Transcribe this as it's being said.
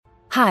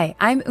Hi,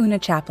 I'm Una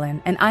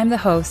Chaplin, and I'm the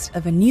host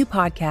of a new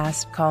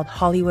podcast called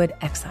Hollywood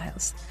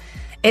Exiles.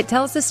 It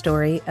tells the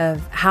story of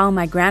how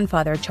my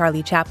grandfather,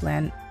 Charlie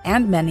Chaplin,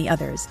 and many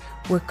others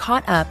were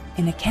caught up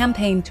in a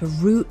campaign to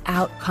root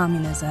out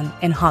communism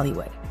in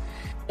Hollywood.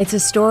 It's a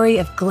story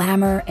of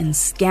glamour and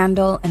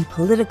scandal and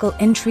political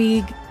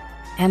intrigue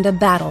and a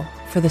battle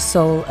for the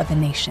soul of a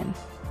nation.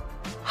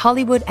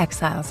 Hollywood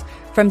Exiles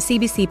from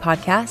CBC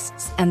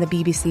Podcasts and the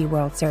BBC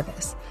World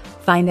Service.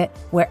 Find it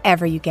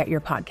wherever you get your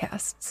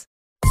podcasts.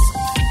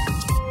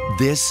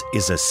 This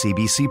is a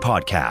CBC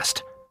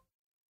podcast.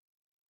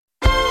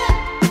 I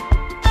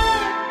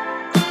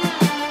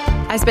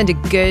spent a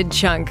good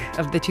chunk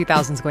of the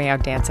 2000s going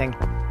out dancing,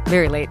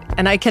 very late,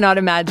 and I cannot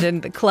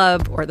imagine the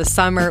club or the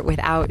summer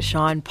without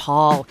Sean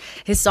Paul.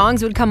 His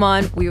songs would come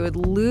on, we would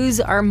lose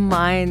our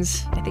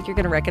minds. I think you're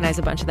going to recognize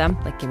a bunch of them,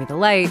 like Give Me the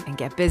Light and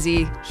Get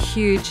Busy,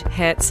 huge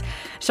hits.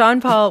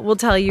 Sean Paul will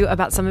tell you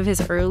about some of his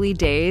early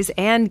days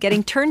and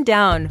getting turned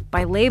down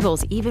by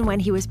labels even when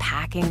he was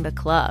packing the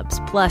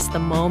clubs, plus the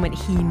moment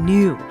he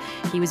knew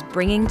he was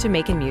bringing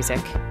Jamaican music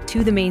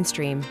to the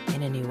mainstream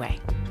in a new way.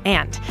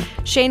 And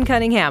Shane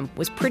Cunningham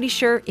was pretty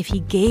sure if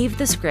he gave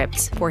the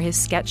scripts for his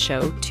sketch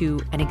show to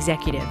an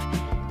executive,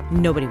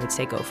 nobody would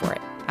say go for it.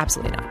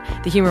 Absolutely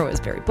not. The humor was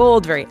very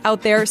bold, very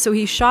out there, so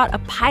he shot a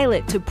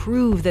pilot to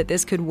prove that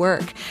this could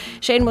work.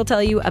 Shane will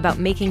tell you about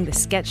making the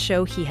sketch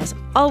show he has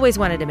always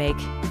wanted to make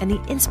and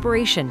the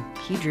inspiration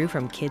he drew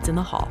from kids in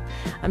the hall.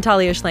 I'm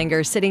Talia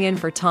Schlanger, sitting in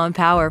for Tom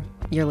Power.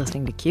 You're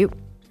listening to Q.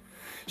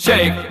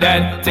 Shake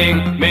that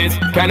thing, miss.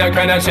 Can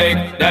I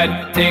shake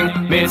that thing,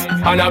 miss?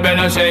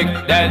 Annabella, shake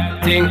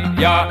that thing,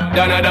 yeah.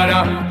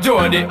 Donna,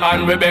 Jody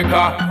and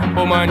Rebecca.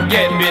 Woman,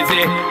 get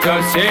busy.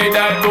 Just shake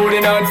that booty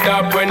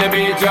non-stop. When the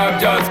beat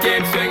drop, just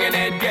keep swinging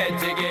it. Get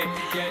jiggy.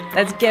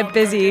 That's Get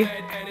Busy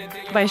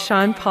by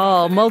Sean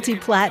Paul,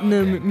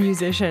 multi-platinum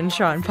musician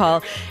Sean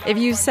Paul. If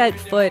you set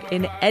foot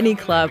in any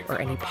club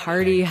or any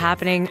party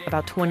happening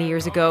about 20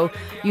 years ago,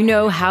 you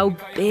know how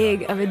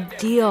big of a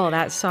deal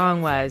that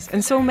song was.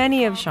 And so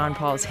many of Sean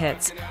Paul's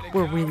hits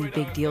were really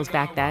big deals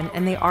back then,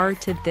 and they are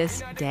to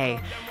this day.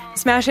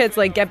 Smash hits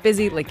like Get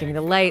Busy, like Give Me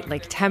the Light,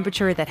 like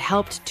Temperature that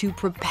helped to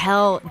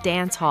propel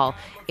dancehall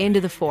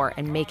into the fore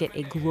and make it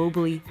a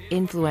globally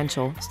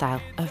influential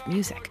style of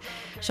music.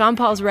 Sean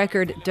Paul's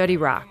record, Dutty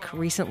Rock,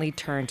 recently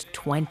turned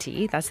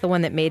 20. That's the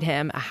one that made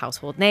him a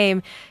household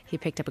name. He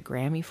picked up a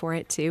Grammy for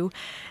it, too.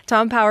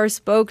 Tom Power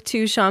spoke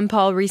to Sean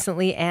Paul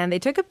recently, and they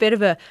took a bit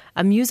of a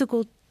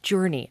musical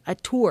journey, a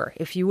tour,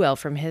 if you will,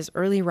 from his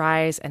early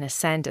rise and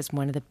ascent as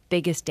one of the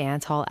biggest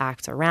dancehall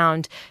acts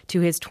around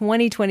to his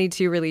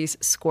 2022 release,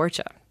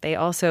 Scorcha. They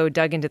also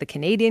dug into the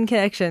Canadian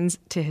connections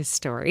to his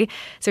story.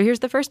 So here's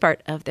the first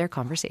part of their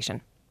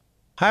conversation.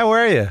 Hi, how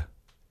are you?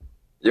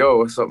 Yo,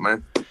 what's up,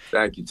 man?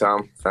 Thank you,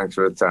 Tom. Thanks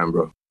for the time,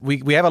 bro.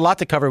 We have a lot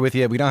to cover with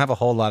you. We don't have a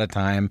whole lot of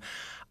time.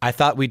 I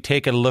thought we'd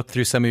take a look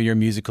through some of your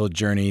musical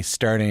journey,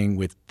 starting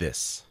with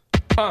this.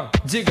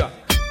 Jigga.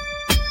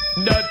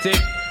 Dirty.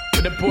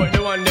 With the port,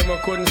 the one them who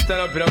couldn't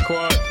stand up in a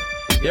court.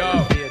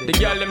 Yo, the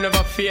girl them never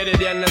faded,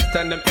 they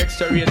understand them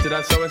extra rated,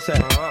 that's how I say.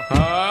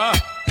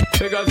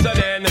 Because so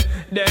then,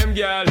 them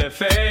girl they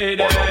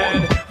faded.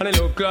 And they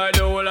look like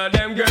the whole of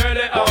them girl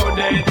they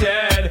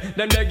outdated.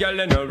 Them the girl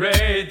they no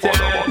rated.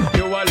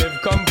 You all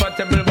live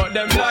comfortable but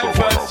them life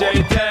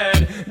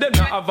frustrated. Them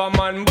not have a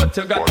man but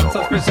you got a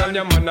suspicion.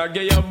 Your man not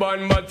get your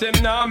bun but him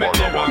not make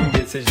the wrong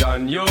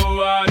decision. You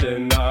are the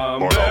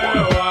number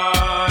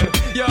one.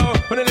 Yo,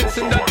 when I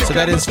listen to So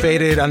that is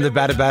Faded on the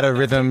Bada Bada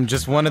rhythm,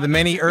 just one of the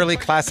many early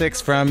classics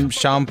from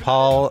Sean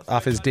Paul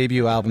off his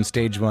debut album,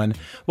 Stage One.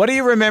 What do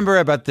you remember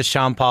about the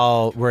Sean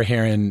Paul we're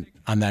hearing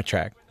on that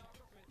track?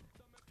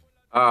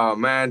 Oh,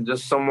 man,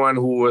 just someone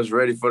who was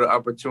ready for the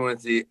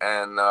opportunity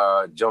and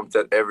jumped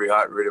at every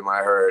hot rhythm I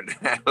heard.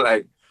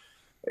 Like,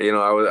 you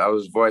know, I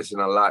was voicing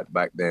a lot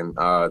back then.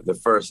 The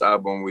first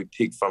album, we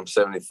picked from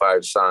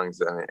 75 songs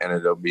and it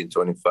ended up being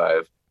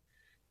 25.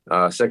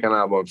 Second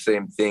album,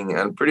 same thing.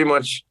 And pretty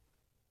much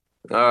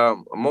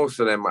most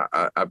of them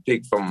I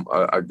picked from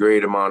a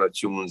great amount of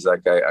tunes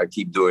like I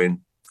keep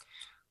doing.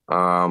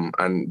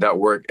 And that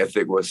work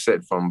ethic was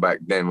set from back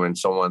then when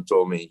someone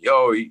told me,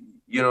 yo,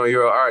 you know,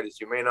 you're an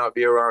artist. You may not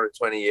be around in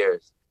 20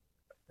 years.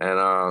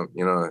 And,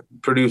 you know,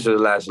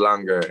 producers last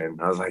longer. And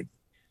I was like,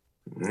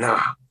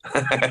 nah.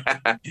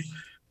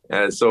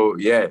 And so,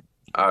 yeah,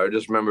 I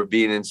just remember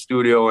being in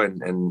studio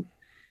and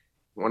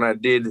when I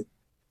did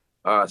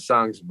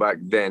songs back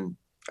then,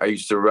 I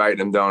used to write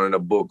them down in a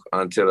book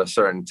until a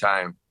certain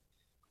time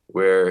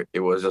where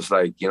it was just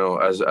like, you know,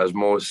 as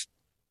most,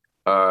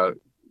 you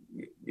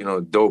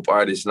know, dope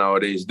artists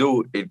nowadays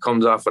do, it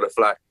comes off of the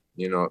fly.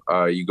 You know,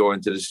 you go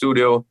into the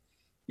studio,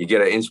 you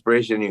get an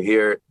inspiration, you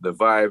hear the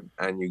vibe,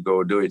 and you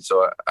go do it.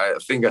 So I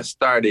think I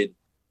started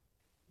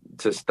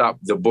to stop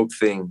the book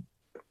thing,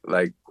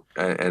 like,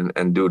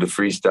 and do the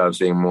freestyle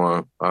thing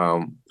more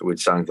with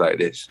songs like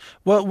this.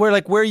 Well,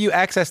 where you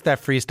access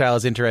that freestyle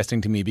is interesting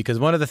to me because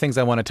one of the things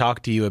I want to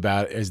talk to you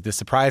about is the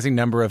surprising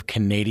number of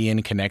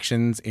Canadian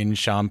connections in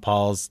Sean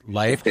Paul's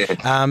life,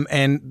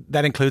 and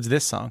that includes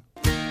this song.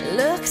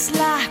 Looks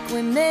like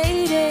we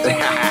made it.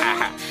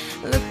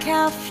 Look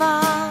how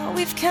far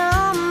we've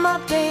come, my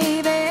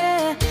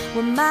baby.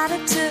 We might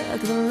have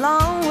took the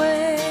long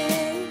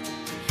way.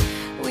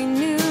 We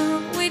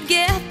knew we'd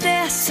get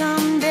there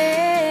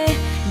someday.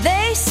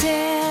 They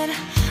said,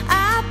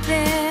 I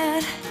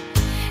bet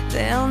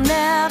they'll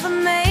never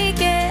make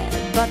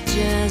it, but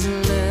just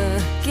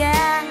look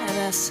at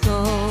us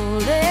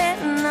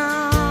holding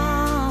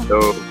on.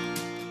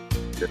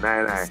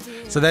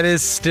 So that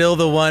is still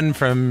the one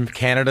from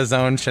Canada's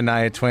own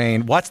Shania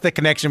Twain. What's the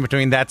connection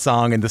between that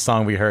song and the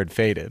song we heard,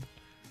 Faded?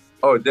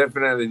 Oh,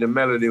 definitely. The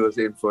melody was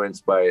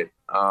influenced by it,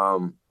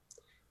 for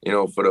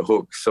the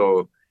hook.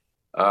 So,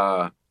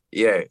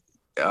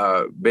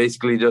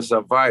 basically just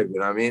a vibe, you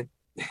know what I mean?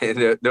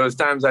 There was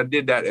times I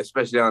did that,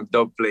 especially on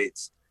dub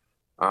plates.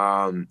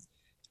 I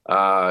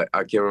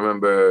can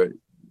remember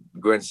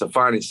Gwen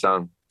Stefani's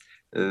song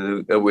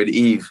with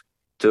Eve.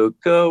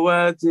 Took a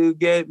while to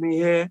get me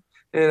here,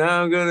 and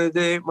I'm gonna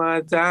take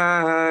my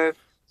time.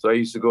 So I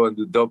used to go and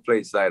do dub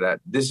plates like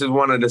that. This is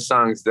one of the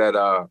songs that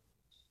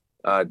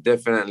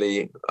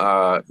definitely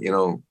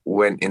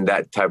went in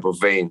that type of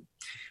vein.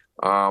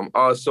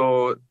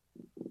 Also,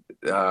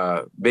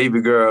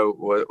 Baby Girl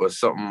was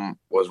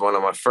one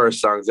of my first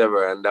songs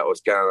ever, and that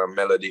was kind of a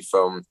melody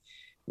from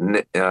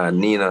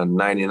Nina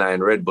 99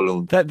 Red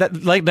Balloon.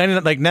 That like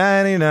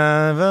 99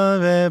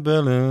 Red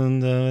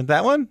Balloon.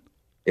 That one?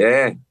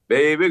 Yeah.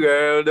 Baby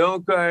girl,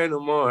 don't cry no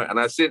more. And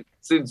I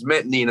since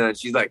met Nina, and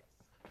she's like,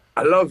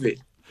 I love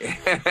it.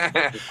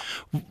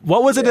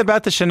 What was it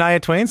about the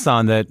Shania Twain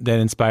song that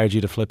inspired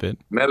you to flip it?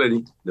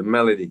 The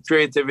melody.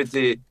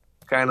 Creativity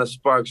kind of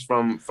sparks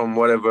from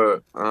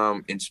whatever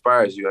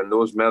inspires you, and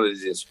those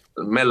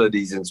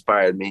melodies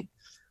inspired me.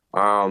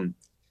 I'm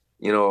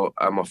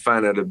a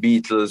fan of the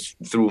Beatles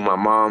through my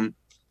mom,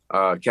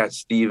 Cat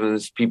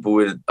Stevens, people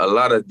with a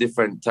lot of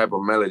different type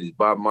of melodies,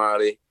 Bob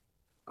Marley.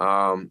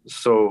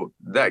 So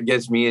that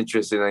gets me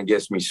interested and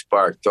gets me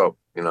sparked up,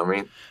 you know what I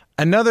mean?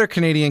 Another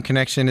Canadian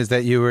connection is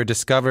that you were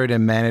discovered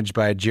and managed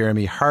by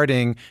Jeremy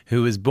Harding,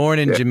 who was born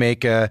in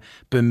Jamaica,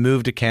 but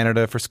moved to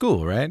Canada for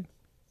school, right?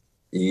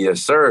 Yes,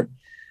 sir.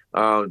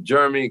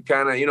 Jeremy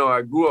kind of,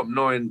 I grew up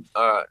knowing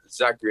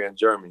Zachary and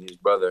Jeremy, his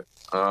brother.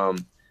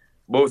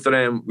 Both of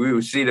them, we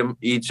would see them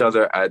each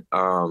other at,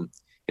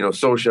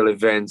 social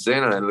events,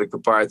 and liquor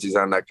parties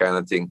and that kind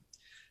of thing.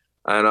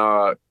 And,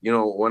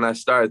 when I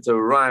started to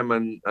rhyme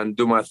and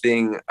do my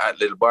thing at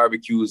little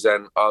barbecues,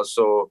 and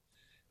also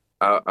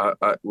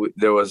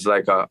there was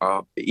like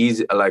a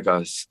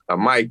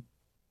mic,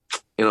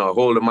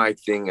 hold a mic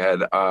thing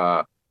at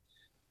a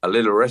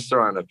little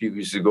restaurant that people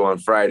used to go on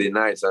Friday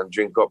nights and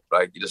drink up,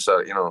 like just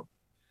a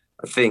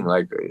thing,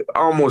 like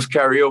almost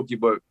karaoke,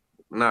 but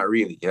not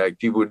really. Like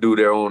people do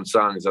their own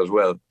songs as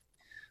well.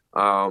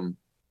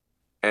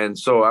 And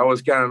so I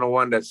was kind of the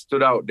one that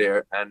stood out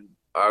there. And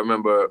I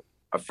remember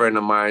a friend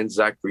of mine,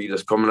 Zachary,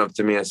 just coming up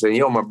to me and saying,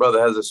 yo, my brother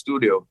has a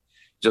studio.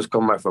 Just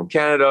come back from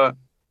Canada,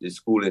 did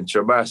school in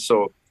Trebas.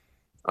 So,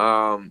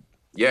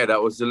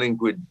 that was the link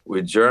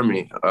with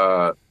Jeremy.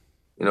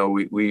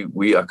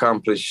 We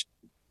accomplished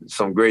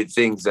some great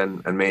things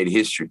and made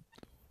history.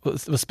 Well,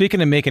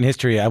 speaking of making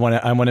history, I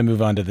want to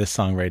move on to this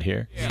song right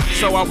here.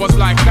 So I was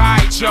like,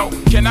 alright, yo,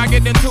 can I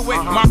get into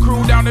it? My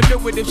crew down to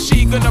do it if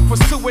she gonna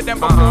pursue it. And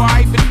before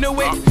I even knew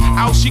it,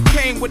 out she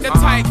came with the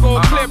tight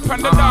gold clip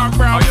and the dark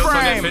brown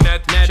frame.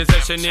 She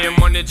said she named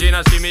Money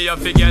Gina, see me, you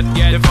forget.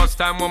 The first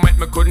time we met,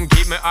 me couldn't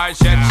keep my eyes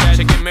shut.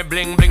 She give me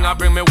bling bling, I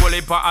bring me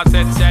woolly pot, I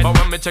said. But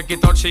when me check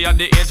it out, she had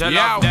the age of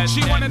love dead.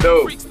 She wanted the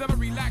freaks that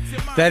relax.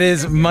 That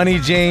is Money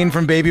Jane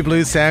from Baby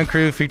Blues Sound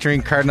Crew,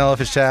 featuring Cardinal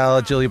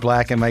Official, Julie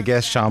Black, and my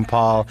guest Sean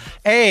Paul.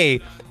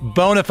 A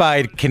bona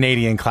fide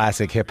Canadian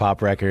classic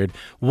hip-hop record.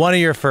 One of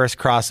your first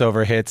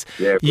crossover hits.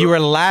 Yeah, you were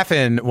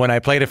laughing when I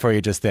played it for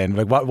you just then.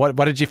 Like,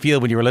 what did you feel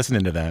when you were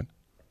listening to that?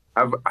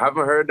 I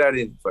haven't heard that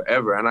in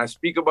forever, and I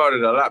speak about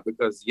it a lot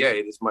because,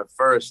 it is my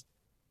first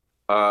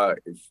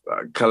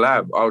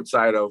collab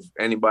outside of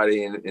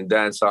anybody in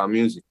dancehall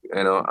music,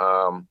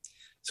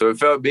 so it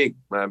felt big,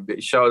 man.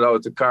 Shout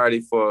out to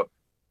Cardi for,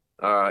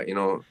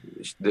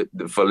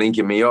 for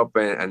linking me up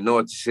and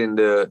noticing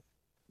the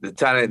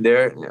talent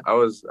there. I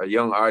was a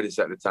young artist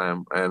at the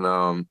time,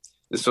 and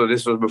this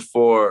was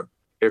before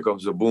Here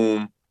Comes the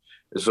Boom.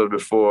 This was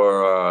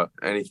before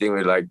anything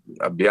with like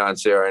a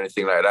Beyonce or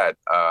anything like that.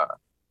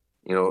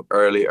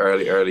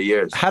 Early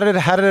years. How did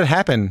it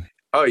happen?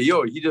 Oh,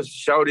 he just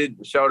shouted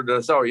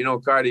us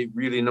out. Cardi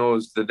really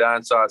knows the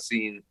dancehall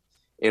scene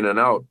in and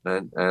out,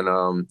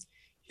 and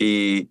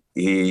he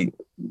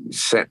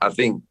sent, I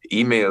think,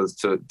 emails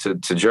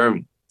to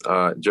Jeremy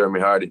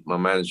Hardy, my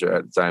manager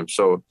at the time.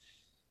 So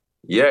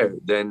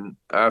then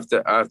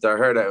after I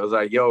heard that, it was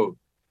like, yo,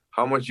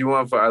 how much you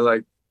want for? I was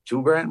like,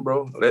 $2,000,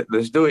 bro.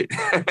 Let's do it.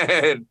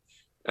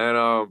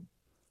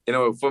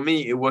 and for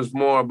me, it was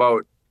more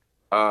about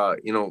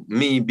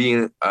me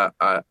being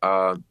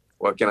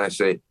what can I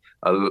say,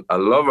 a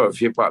lover of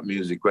hip hop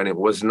music when it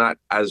was not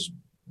as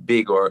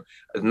big or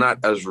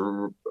not as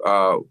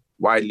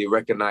widely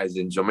recognized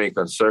in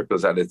Jamaican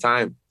circles at the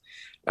time.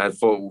 And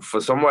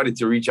for somebody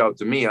to reach out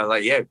to me, I was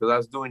like, yeah, because I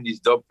was doing these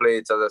dub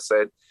plates, as I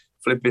said,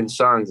 flipping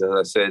songs, as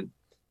I said,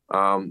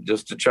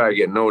 just to try to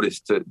get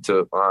noticed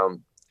to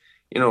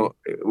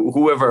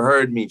whoever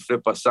heard me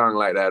flip a song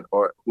like that,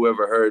 or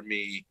whoever heard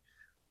me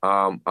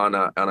on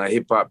a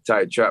hip hop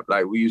type trap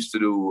like we used to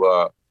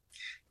do,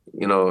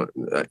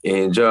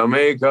 in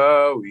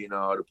Jamaica, we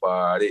know the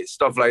party,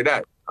 stuff like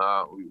that.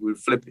 We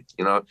flip it,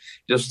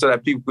 just so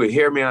that people could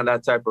hear me on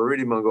that type of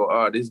rhythm and go,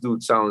 oh, this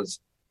dude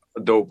sounds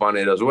dope on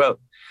it as well.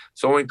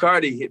 So when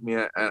Cardi hit me,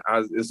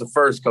 it's the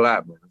first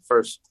collab, man, the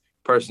first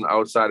person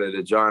outside of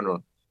the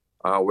genre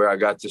where I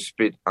got to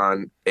spit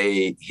on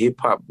a hip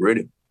hop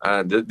rhythm.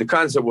 And the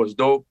concept was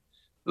dope,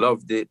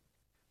 loved it.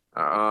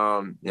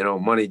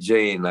 Money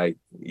Jane, like,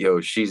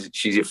 she's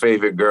your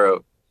favorite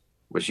girl,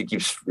 but she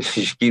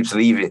keeps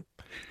leaving.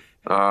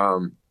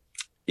 And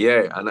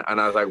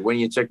I was like, when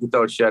you check it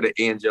out, she had an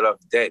angel of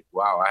death.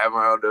 Wow, I haven't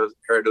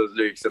heard those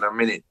lyrics in a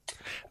minute.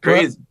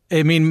 Crazy. Well,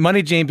 I mean,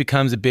 Money Jane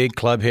becomes a big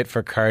club hit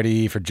for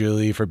Cardi, for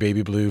Julie, for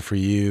Baby Blue, for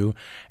you.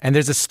 And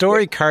there's a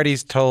story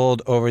Cardi's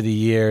told over the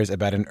years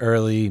about an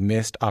early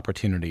missed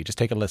opportunity. Just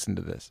take a listen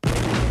to this.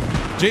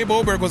 Jay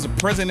Boberg was the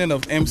president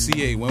of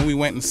MCA when we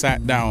went and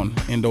sat down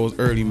in those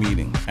early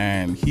meetings,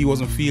 and he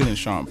wasn't feeling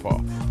Sean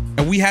Paul.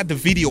 And we had the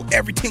video.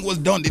 Everything was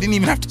done. They didn't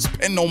even have to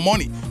spend no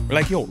money. We're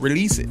like, yo,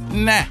 release it.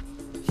 Nah.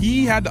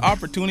 He had the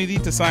opportunity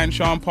to sign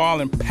Sean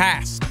Paul and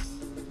passed.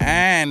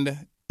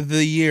 And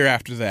the year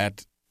after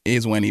that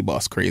is when he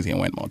bust crazy and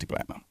went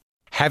multi-platinum.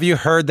 Have you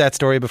heard that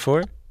story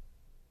before?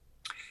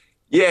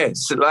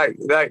 Yes.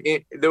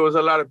 There was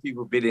a lot of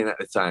people bidding at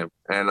the time.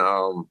 And,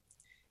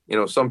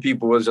 some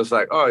people was just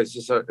like, oh, it's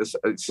just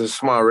a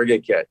small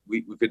reggae cat.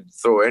 We could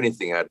throw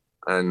anything at it.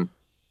 And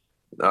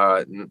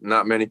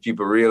not many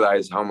people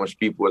realized how much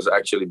people was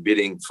actually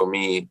bidding for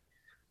me.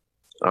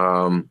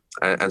 And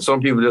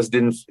some people just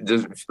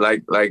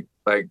like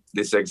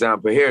this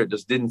example here,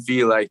 just didn't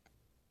feel like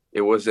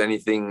it was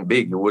anything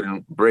big. It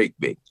wouldn't break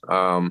big.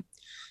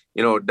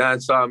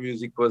 Dancehall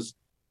music was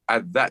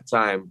at that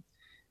time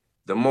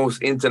the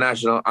most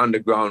international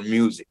underground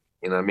music.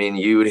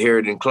 You would hear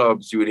it in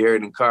clubs, you would hear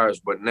it in cars,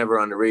 but never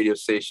on the radio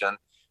station.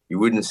 You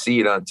wouldn't see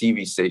it on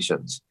TV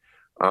stations.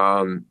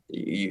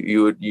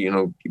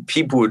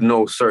 People would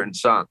know certain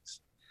songs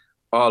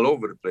all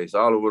over the place,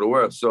 all over the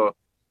world. So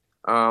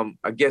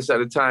I guess at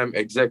the time,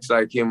 execs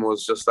like him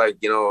was just like,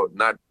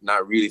 not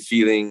really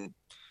feeling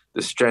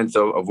the strength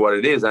of what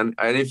it is. And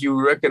if you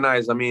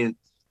recognize,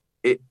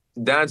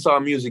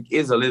 dancehall music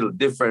is a little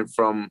different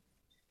from,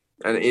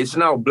 and it's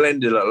now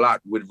blended a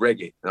lot with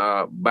reggae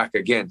back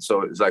again.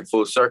 So it's like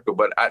full circle.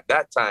 But at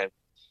that time,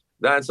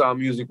 dancehall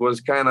music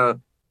was kind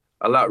of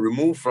a lot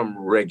removed from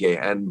reggae,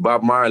 and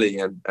Bob Marley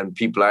and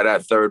people like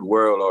that, Third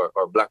World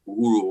or Black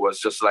Uhuru was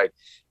just like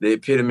the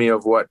epitome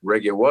of what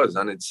reggae was,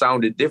 and it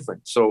sounded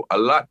different. So a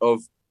lot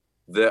of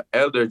the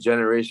elder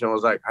generation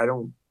was like, I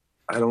don't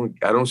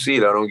see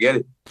it, I don't get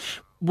it.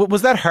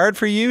 Was that hard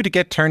for you to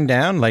get turned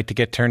down, like to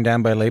get turned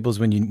down by labels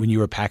when you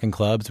were packing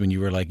clubs, when you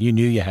were like, you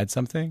knew you had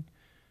something?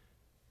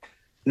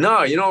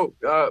 No,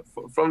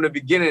 from the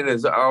beginning,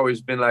 it's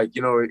always been like,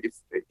 if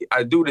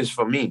I do this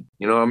for me,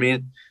 you know what I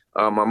mean?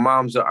 My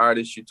mom's an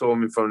artist. She told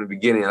me from the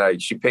beginning,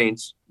 like, she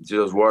paints, she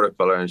does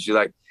watercolor, and she's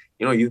like,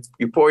 you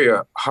pour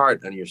your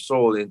heart and your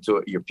soul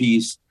into your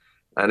piece,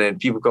 and then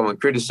people come and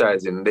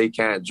criticize it, and they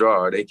can't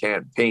draw or they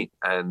can't paint.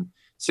 And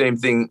same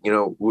thing,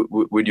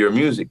 with your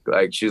music.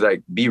 Like, she's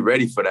like, be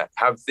ready for that.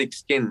 Have thick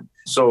skin.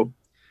 So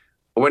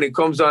when it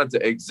comes on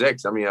to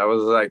execs, I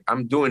was like,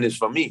 I'm doing this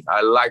for me.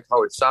 I like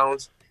how it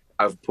sounds.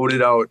 I've put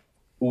it out.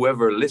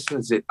 Whoever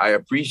listens it, I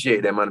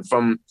appreciate them. And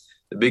from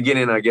the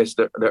beginning, I guess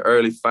the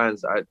early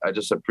fans, I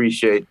just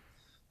appreciate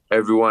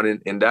everyone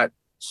in that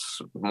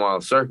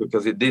small circle,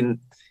 because it didn't,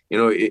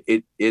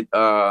 it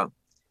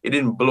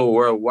didn't blow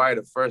worldwide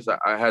at first.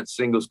 I had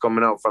singles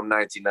coming out from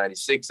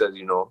 1996, as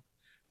you know,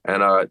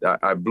 and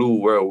I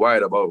blew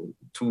worldwide about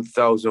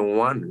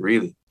 2001,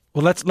 really.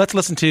 Well, let's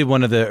listen to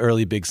one of the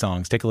early big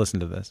songs. Take a listen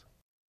to this.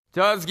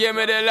 Just give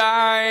me the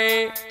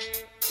light.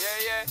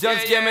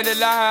 Just give me the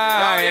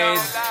light.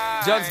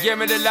 Just give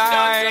me the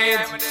light.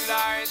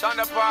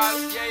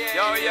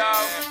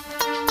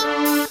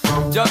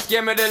 Just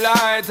give me the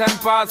light and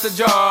pass the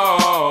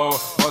joe.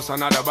 What's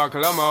another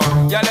buckle of more?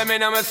 Yeah, let me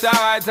know my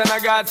sights and I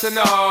got to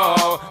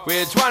know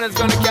which one is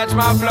gonna catch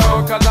my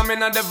flow. Cause I'm in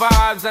the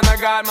vibes and I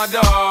got my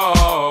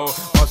dough.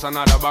 What's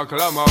another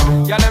buckle of more?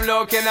 Yeah, I'm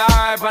looking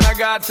hype and I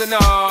got to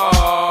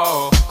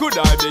know. Could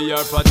I be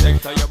your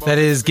protector? That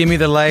is Gimme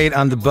the Light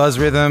on the Buzz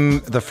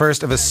Rhythm, the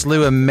first of a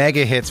slew of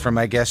mega hits from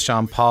my guest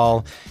Sean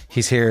Paul.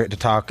 He's here to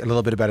talk a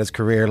little bit about his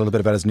career, a little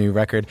bit about his new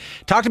record.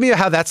 Talk to me about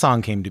how that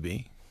song came to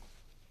be.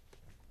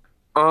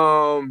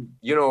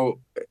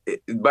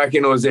 Back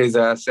in those days,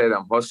 as I said,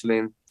 I'm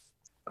hustling.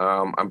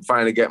 I'm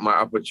finally getting my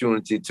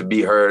opportunity to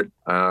be heard.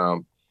 My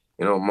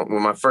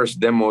first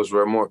demos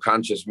were more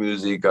conscious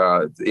music,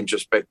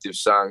 introspective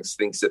songs,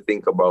 things to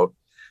think about.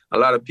 A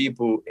lot of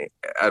people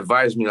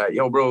advised me like,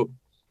 yo, bro,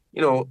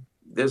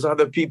 there's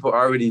other people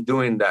already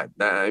doing that.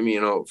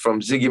 From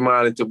Ziggy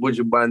Marley to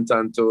Buju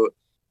Banton to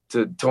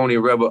to Tony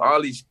Rebel.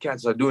 All these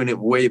cats are doing it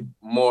way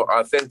more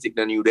authentic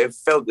than you. They've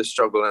felt the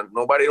struggle, and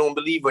nobody don't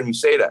believe when you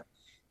say that.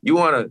 You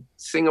want to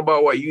sing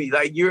about what you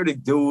like. You're the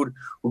dude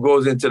who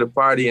goes into the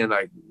party and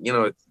like, you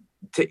know,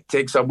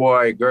 takes a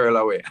boy, girl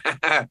away.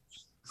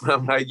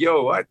 I'm like,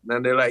 yo, what?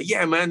 And they're like,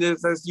 yeah, man,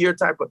 that's your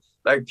type of,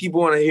 like, people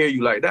want to hear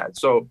you like that.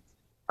 So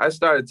I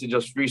started to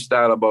just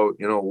freestyle about,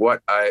 you know,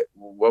 what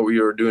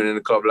we were doing in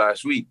the club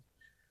last week.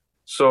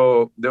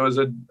 So there was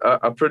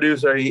a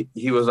producer.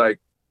 He was like,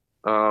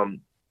 I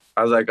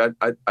was like,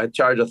 I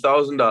charge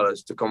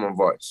 $1,000 to come and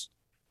voice.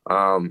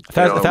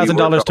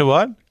 $1,000 to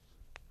what?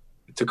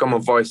 To come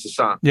and voice the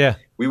song. Yeah.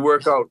 We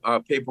work out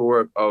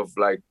paperwork of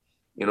like,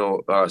 you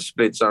know,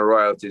 splits and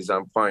royalties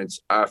and points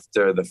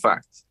after the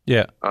fact.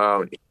 Yeah.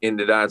 In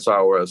the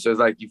dancehall world. So it's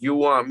like, if you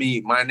want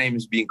me, my name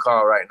is being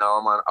called right now.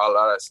 I'm on a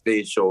lot of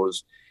stage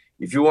shows.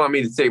 If you want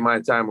me to take my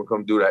time and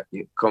come do that,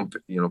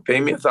 pay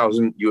me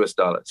 $1,000 US.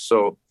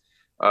 So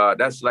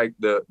that's like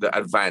the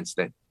advance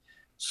thing.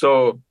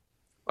 So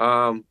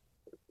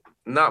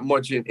not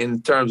much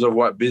in terms of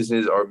what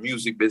business or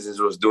music business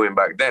was doing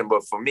back then,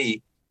 but for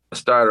me, I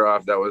started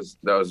off, that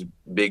was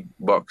big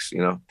bucks, you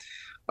know.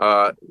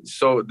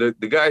 So the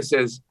guy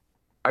says,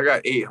 I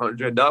got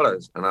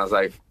 $800, and I was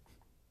like,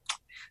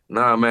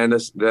 nah, man,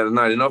 that's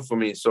not enough for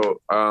me.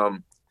 So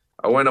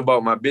I went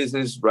about my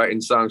business,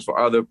 writing songs for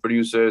other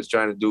producers,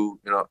 trying to do,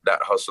 you know, that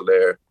hustle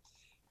there.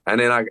 And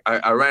then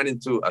I ran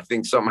into, I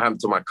think something happened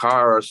to my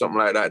car or something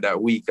like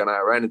that week, and I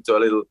ran into a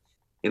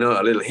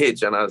little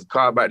hitch, and I was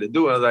called back to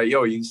do it. I was like,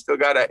 yo, you still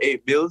got that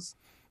 8 bills?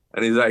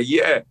 And he's like,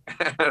 yeah.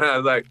 And I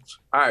was like,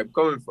 all right, I'm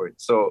coming for it.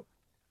 So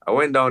I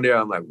went down there.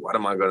 I'm like, what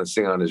am I going to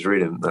sing on this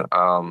rhythm?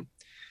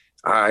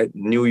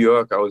 New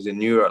York. I was in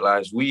New York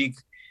last week.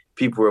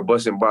 People were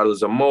busting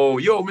bottles of Mo.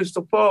 Yo,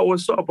 Mr. Paul,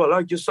 what's up? I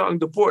like your song,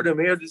 Deport Them.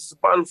 Here, this is a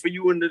bottle for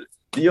you and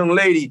the young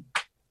lady.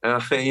 You know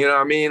what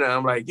I mean? And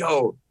I'm like,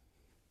 yo,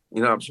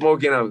 you know, I'm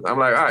smoking. I'm like, all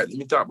right, let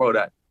me talk about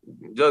that.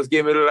 Just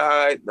give me the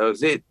light. That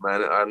was it,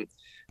 man.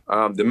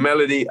 And the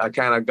melody, I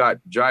kind of got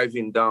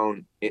driving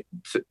down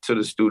to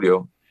the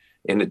studio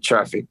in the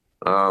traffic.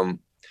 And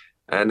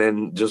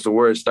then just the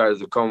words started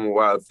to come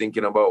while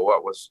thinking about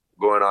what was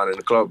going on in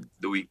the club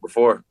the week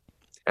before.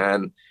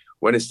 And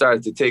when it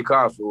started to take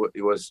off,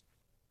 it was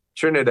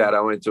Trinidad.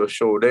 I went to a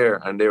show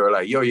there, and they were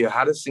like, yo, you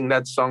had to sing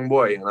that song,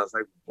 boy. And I was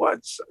like,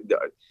 what?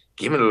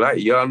 Give me the light.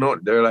 Y'all know?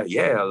 They're like,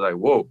 yeah. I was like,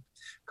 whoa.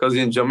 Because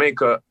in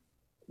Jamaica,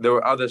 there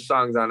were other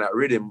songs on that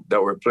rhythm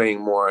that were playing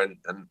more. And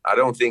I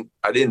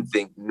didn't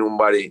think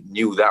nobody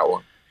knew that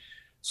one.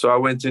 So I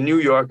went to New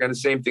York, and the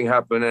same thing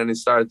happened, and it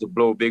started to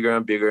blow bigger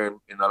and bigger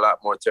in a lot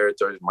more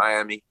territories,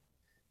 Miami.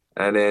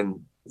 And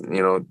then,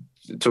 you know,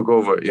 it took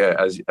over. Yeah,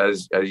 as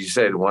you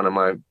said, one of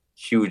my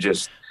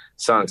hugest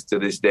songs to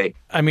this day.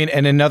 I mean,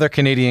 and another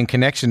Canadian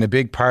connection, a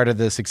big part of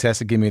the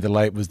success of Give Me the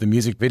Light was the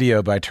music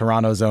video by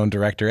Toronto's own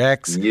Director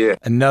X. Yeah.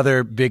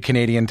 Another big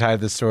Canadian tie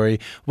to the story.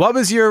 What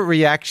was your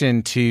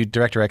reaction to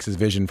Director X's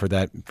vision for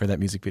that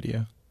music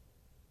video?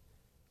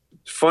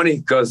 It's funny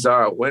because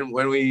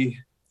when we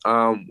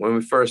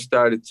first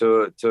started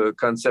to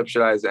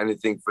conceptualize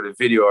anything for the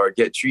video or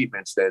get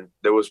treatments, then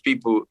there was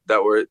people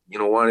that were, you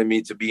know, wanting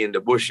me to be in the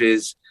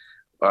bushes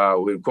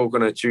with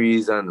coconut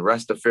trees and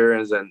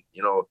Rastafarians and,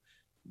 you know,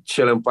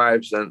 chilling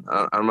pipes. And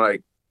I'm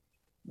like,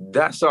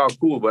 that's all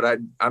cool. But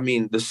I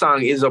mean, the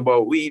song is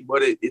about weed,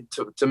 but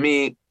to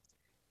me,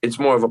 it's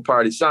more of a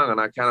party song.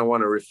 And I kind of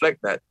want to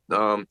reflect that.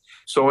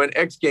 So when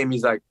X came,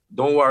 he's like,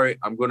 don't worry,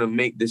 I'm going to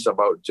make this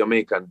about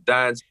Jamaican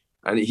dance.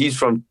 And he's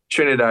from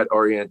Trinidad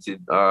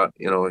oriented,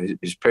 you know,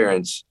 his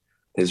parents,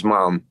 his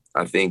mom,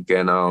 I think.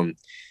 And,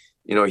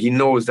 you know, he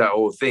knows that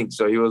whole thing.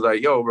 So he was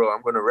like, yo, bro,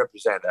 I'm going to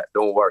represent that.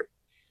 Don't worry.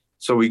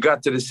 So we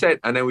got to the set,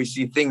 and then we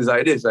see things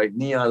like this, like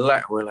neon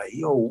light. We're like,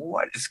 yo,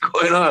 what is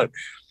going on?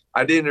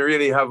 I didn't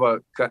really have a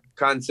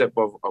concept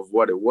of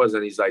what it was.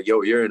 And he's like,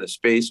 yo, you're in a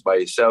space by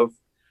yourself.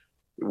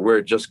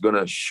 We're just going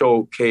to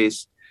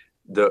showcase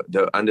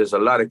and there's a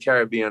lot of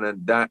Caribbean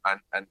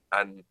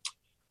and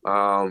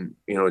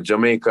you know,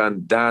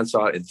 Jamaican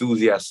dancehall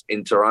enthusiasts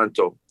in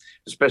Toronto,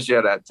 especially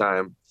at that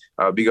time.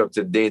 Big up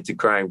to Dainty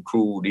Crime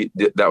crew.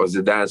 That was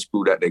the dance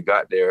crew that they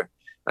got there.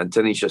 And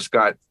Tanisha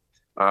Scott,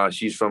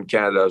 she's from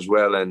Canada as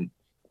well, and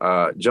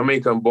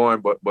Jamaican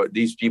born, but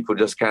these people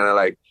just kind of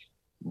like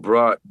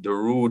brought the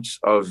roots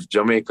of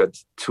Jamaica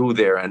to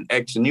there, and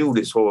X knew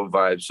this whole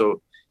vibe.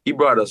 So he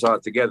brought us all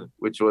together,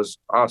 which was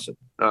awesome.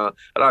 A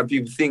lot of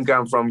people think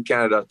I'm from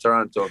Canada,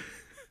 Toronto,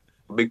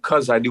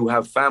 because I do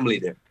have family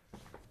there.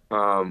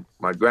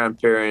 My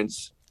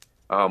grandparents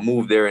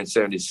moved there in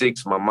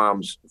 1976, my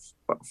mom's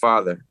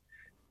father.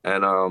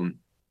 And,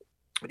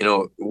 you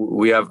know,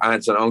 we have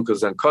aunts and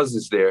uncles and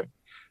cousins there.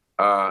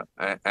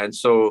 And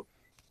so,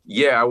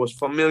 yeah, I was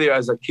familiar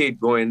as a kid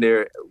going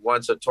there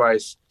once or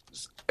twice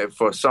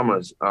for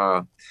summers,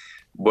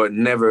 but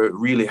never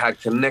really had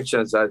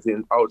connections as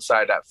in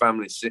outside that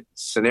family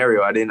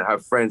scenario. I didn't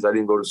have friends. I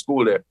didn't go to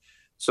school there.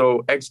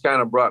 So X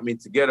kind of brought me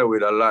together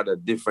with a lot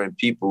of different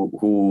people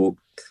who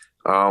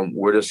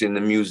were just in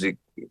the music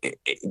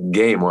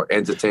game or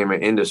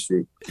entertainment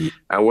industry.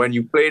 And when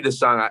you play the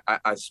song,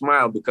 I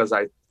smiled because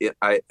I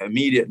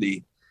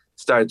immediately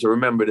started to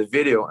remember the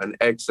video and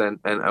X and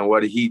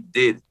what he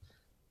did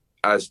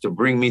as to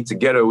bring me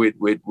together with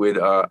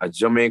a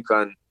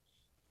Jamaican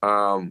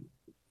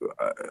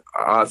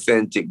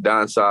authentic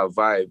dancehall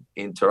vibe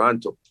in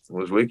Toronto. It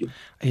was wicked.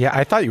 Yeah,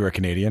 I thought you were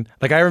Canadian.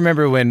 Like I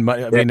remember when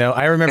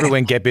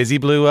when Get Busy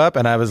blew up,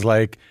 and I was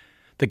like,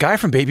 the guy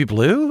from Baby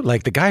Blue,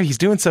 like the guy, he's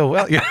doing so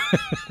well. Yeah.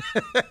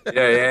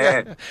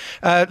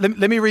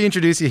 Let me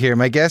reintroduce you here.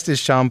 My guest is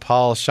Sean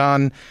Paul.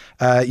 Sean,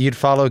 you'd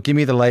follow Give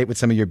Me the Light with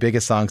some of your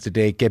biggest songs to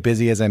date. Get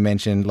Busy, as I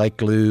mentioned, Like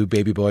Glue,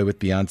 Baby Boy with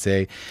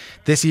Beyonce.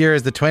 This year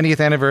is the 20th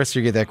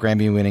anniversary of that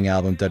Grammy-winning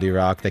album, Dutty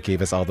Rock, that gave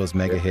us all those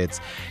mega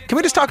hits. Can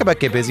we just talk about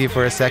Get Busy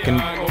for a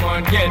second?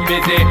 Get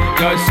busy,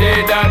 just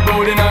shake that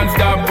booty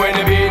non-stop. When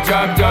the beat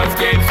drop, just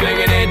keep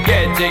swinging it.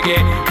 Get jiggy,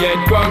 get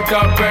drunk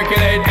up,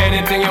 percolate.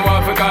 Anything you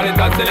want, for call it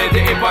oscillate.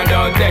 If I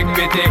don't take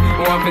pity,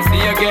 want to see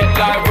you get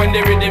live when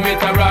the rhythm it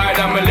a ride.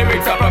 And my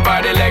lyrics up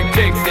about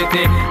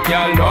electricity.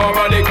 Y'all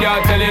nobody can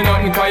tell you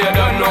nothing, cause you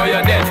don't know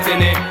your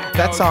destiny.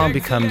 That song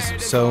becomes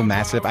so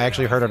massive. I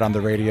actually heard it on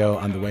the radio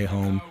on the way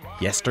home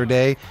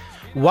yesterday.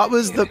 What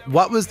was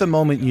the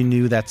moment you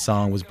knew that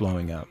song was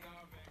blowing up?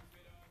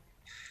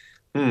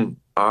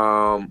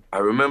 I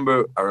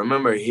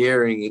remember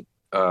hearing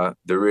the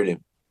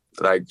rhythm.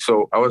 Like,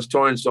 so I was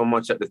touring so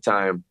much at the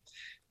time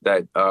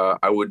that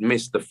I would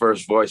miss the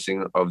first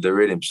voicing of the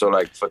rhythm. So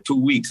like for 2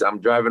 weeks, I'm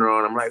driving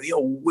around. I'm like,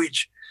 yo,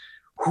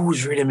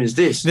 whose rhythm is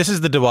this? This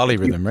is the Diwali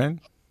rhythm, right?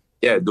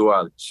 Yeah,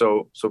 Diwali.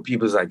 So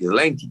people's like, it's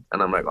Lanky.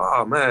 And I'm like,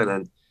 oh man.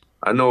 And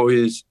I know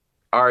his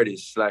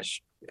artist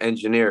 /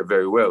 engineer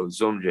very well,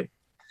 Zumj.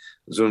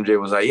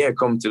 Zumj was like, yeah,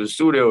 come to the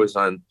studio. It's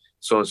on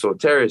so-and-so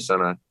terrace.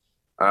 And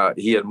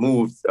he had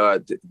moved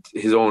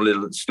his own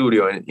little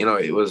studio. And, you know,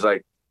 it was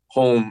like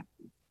home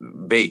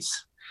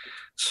base.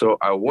 So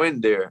I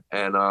went there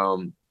and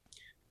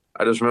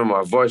I just remember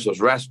my voice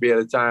was raspy at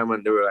the time.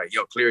 And they were like,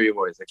 yo, clear your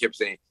voice. I kept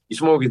saying, you're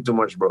smoking too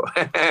much, bro.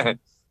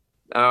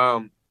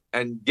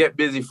 And Get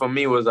Busy for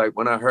me was like,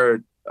 when I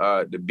heard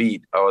the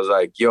beat, I was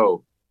like,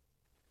 yo,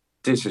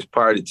 this is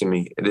party to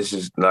me. This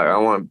is like, I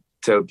want to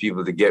tell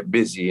people to get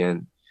busy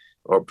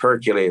or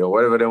percolate or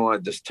whatever they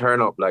want. Just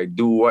turn up, like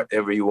do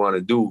whatever you want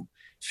to do.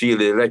 Feel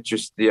the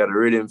electricity of the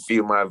rhythm,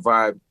 feel my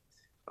vibe.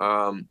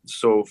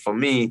 So for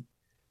me,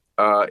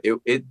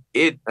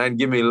 it and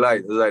Give Me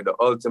Light is like the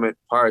ultimate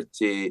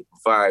party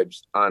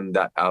vibes on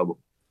that album.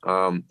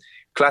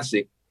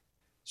 Classic,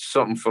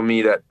 something for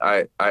me that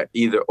I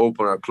either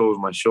open or close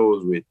my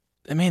shows with.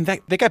 I mean,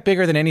 they got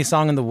bigger than any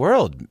song in the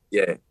world.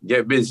 Yeah,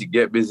 Get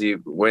Busy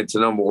went to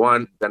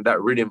 #1, and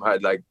that rhythm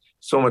had like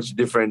so much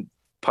different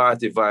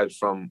party vibes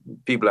from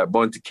people like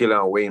Bounty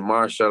Killer and Wayne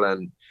Marshall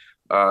and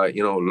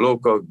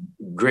local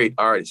great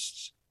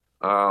artists.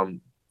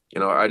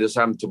 I just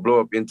happened to blow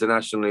up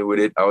internationally with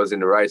it. I was in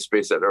the right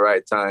space at the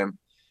right time,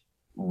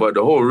 but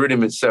the whole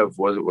rhythm itself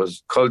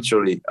was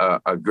culturally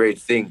a great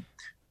thing.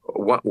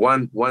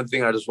 One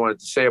thing I just wanted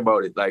to say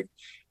about it, like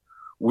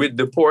with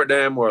Deport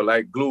Them or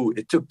Like Glue,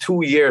 it took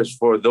 2 years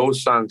for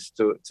those songs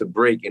to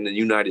break in the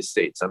United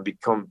States and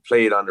become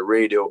played on the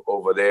radio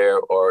over there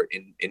or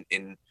in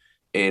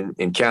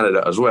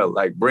Canada as well,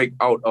 like break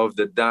out of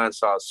the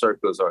dancehall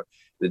circles or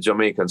the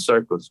Jamaican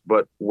circles.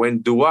 But when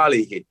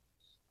Diwali hit,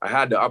 I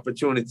had the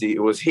opportunity.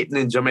 It was hitting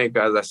in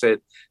Jamaica, as I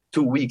said,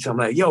 2 weeks. I'm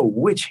like, yo,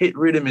 which hit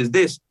rhythm is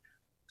this?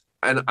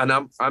 And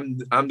I'm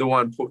the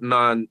one putting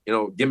on,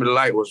 Give Me the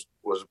Light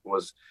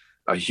was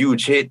a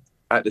huge hit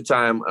at the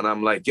time. And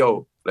I'm like,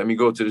 yo, let me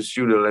go to the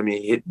studio. Let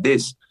me hit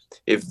this.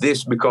 If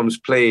this becomes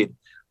played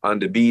on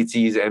the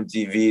BETs,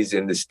 MTVs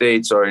in the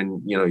States or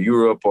in,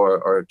 Europe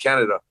or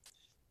Canada,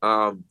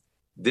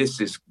 this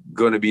is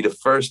going to be the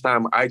first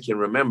time I can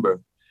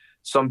remember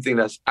something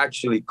that's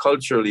actually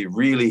culturally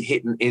really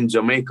hitting in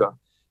Jamaica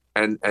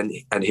and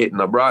hitting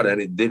abroad.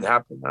 And it did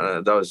happen.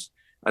 That was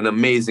an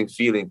amazing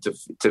feeling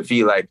to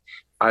feel like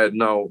I had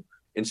now,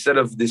 instead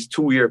of this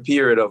 2-year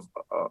period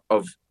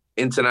of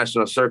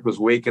international circles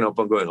waking up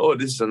and going, oh,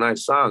 this is a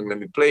nice song, let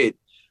me play it.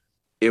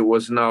 It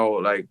was now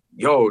like,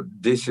 yo,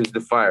 this is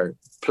the fire,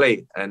 play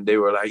it. And they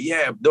were like,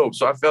 yeah, dope.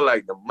 So I felt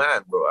like the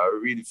man, bro. I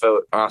really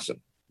felt awesome.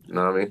 You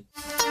know what I mean?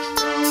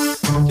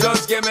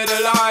 Just give me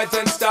the light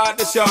and start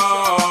the show.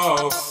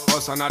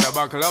 What's another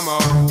buckle of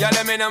more? Yeah,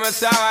 let me know my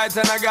sides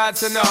and I got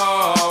to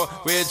know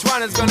which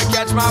one is gonna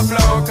catch my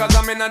flow. Cause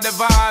I'm in the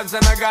vibes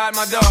and I got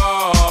my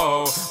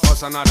dough.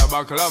 What's another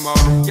buckle of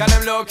more? Yeah,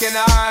 them looking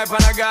hype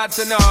and I got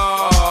to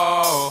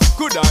know.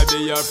 Could I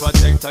be your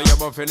protector? You're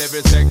buff in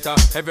every sector.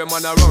 Every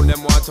man around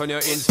them want on your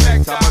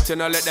inspector. But you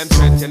know let them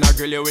threaten, I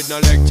grill you with no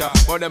lecture.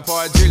 But them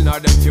for a drill, now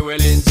them fuel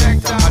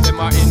injector. And them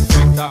are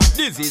infector,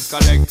 disease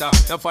collector.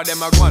 Now for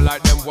them I go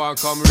like them walk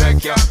come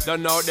wreck ya.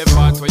 Don't know the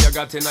part where you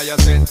got in your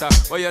center.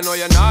 Well, you know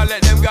you're not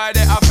let them guys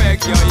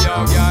affect you,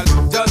 yo,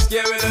 girl. Just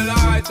give me the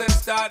light and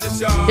start the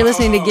show. You're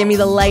listening to Give Me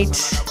the Light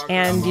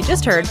And you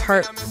just heard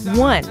part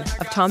 1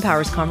 of Tom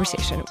Power's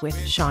conversation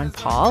with Sean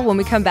Paul. When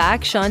we come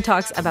back, Sean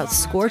talks about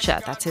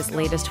Scorcha. That's his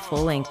latest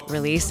full-length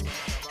release.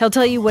 He'll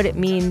tell you what it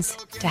means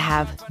to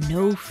have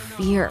no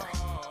fear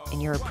in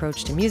your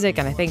approach to music,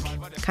 and I think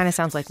it kind of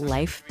sounds like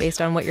life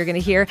based on what you're going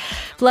to hear.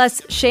 Plus,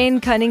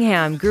 Shane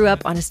Cunningham grew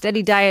up on a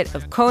steady diet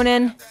of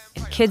Conan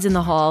and Kids in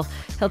the Hall.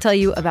 He'll tell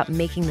you about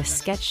making the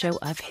sketch show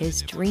of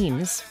his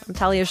dreams. I'm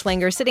Talia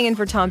Schlanger, sitting in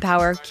for Tom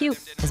Power. Q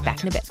is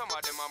back in a bit.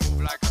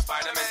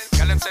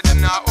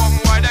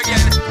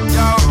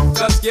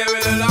 Let's give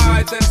it a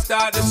light and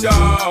start the show.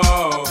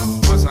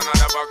 What's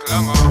another buckle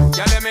on?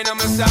 Yeah, let me know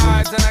my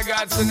sides and I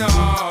got to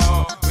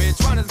know which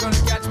one is gonna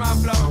catch my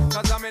flow.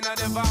 Cause I'm in the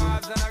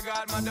vibes and I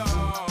got my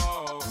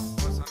dough.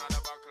 What's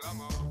another buckle on?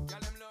 Yeah,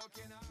 I'm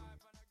looking up.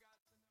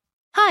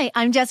 Hi,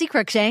 I'm Jessie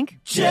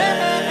Cruikshank. Jessie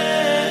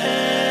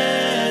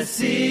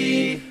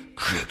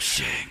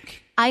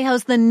Cruikshank. I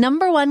host the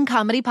 #1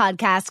 comedy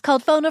podcast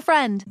called Phone a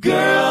Friend.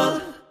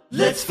 Girl,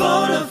 let's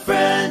phone a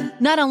friend.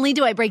 Not only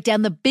do I break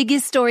down the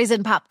biggest stories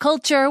in pop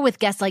culture with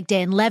guests like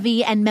Dan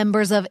Levy and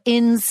members of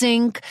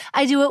NSYNC,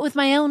 I do it with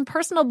my own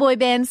personal boy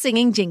band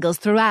singing jingles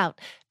throughout.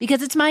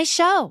 Because it's my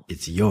show.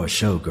 It's your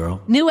show,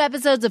 girl. New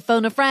episodes of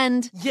Phone a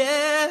Friend.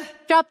 Yeah.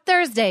 Drop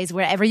Thursdays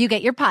wherever you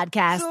get your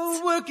podcasts.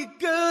 So work it,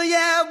 girl,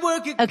 yeah,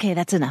 work it. Okay,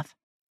 that's enough.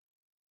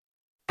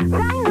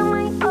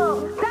 Dynamite,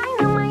 oh,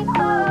 dynamite,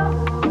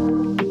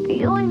 oh.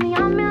 You and me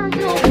are meant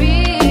to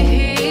be.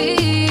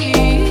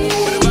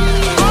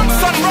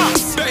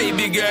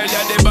 Baby girl,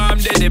 you're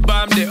the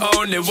bomb, the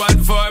only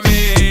one for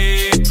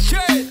me.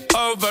 Straight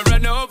over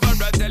and over,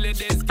 I tell you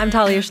this. I'm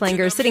Talia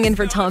Schlanger, sitting in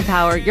for Tom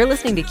Power. You're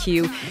listening to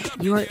Q.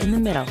 You are in the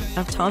middle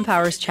of Tom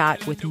Power's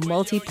chat with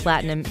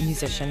multi-platinum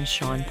musician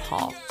Sean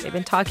Paul. They've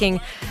been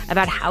talking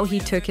about how he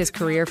took his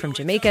career from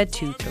Jamaica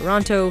to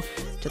Toronto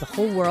to the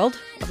whole world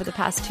over the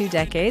past 2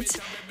 decades.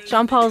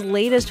 Sean Paul's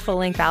latest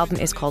full-length album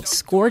is called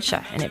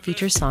Scorcha, and it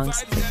features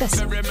songs like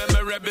this.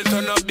 Remember, rebel,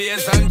 turn up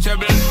bass and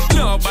treble.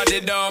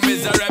 Nobody down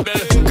is a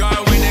rebel.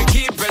 Girl, when they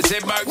keep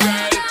pressing back,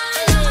 girl.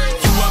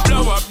 You will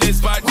blow up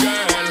this bad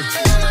girl.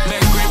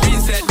 Make we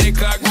reset the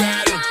clock,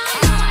 girl.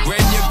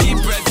 When you keep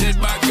pressing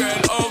back,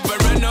 girl, over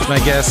and over. My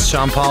guest,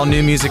 Sean Paul,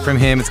 new music from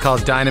him. It's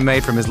called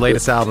Dynamite from his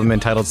latest album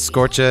entitled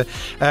Scorcha.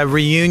 A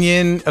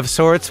reunion of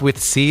sorts with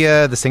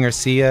Sia, the singer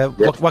Sia.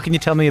 Yeah. What can you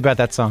tell me about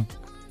that song?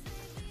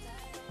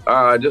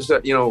 Just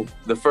that,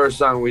 the first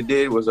song we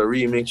did was a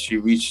remix. She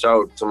reached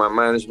out to my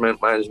management.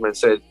 Management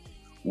said,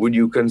 would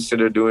you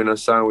consider doing a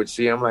song with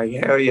Sia? I'm like,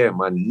 hell yeah.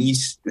 My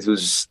niece,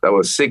 I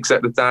was 6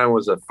 at the time,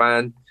 was a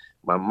fan.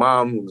 My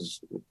mom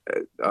was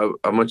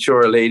a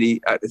mature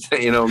lady at the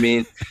time, you know what I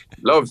mean?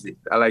 Loves it.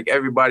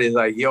 Everybody's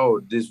like, yo,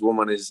 this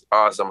woman is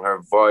awesome, her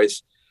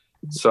voice.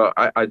 So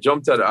I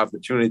jumped at the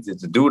opportunity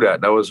to do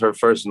that. That was her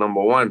first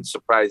 #1,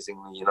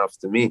 surprisingly enough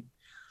to me.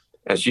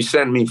 And she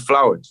sent me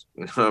flowers,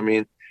 you know what I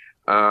mean?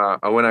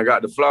 And when I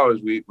got the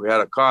flowers, we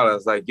had a call. I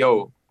was like,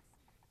 yo,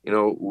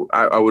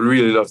 I would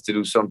really love to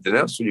do something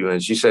else with you.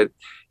 And she said,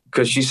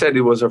 because she said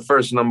it was her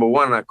first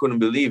 #1, I couldn't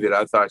believe it.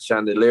 I thought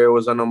Chandelier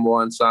was a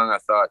 #1 song. I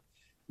thought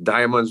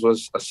Diamonds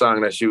was a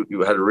song that you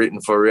had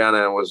written for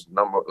Rihanna and was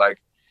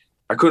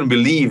I couldn't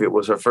believe it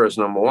was her first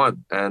 #1.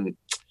 And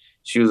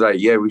she was like,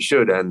 yeah, we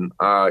should. And,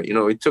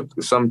 it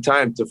took some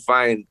time to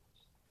find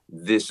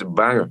this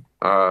banger,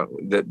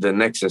 the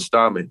next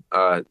installment,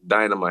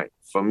 Dynamite.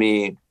 For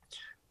me,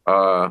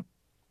 there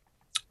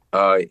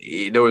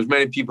was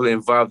many people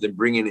involved in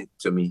bringing it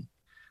to me.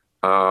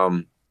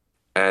 And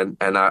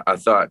I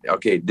thought,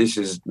 okay, this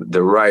is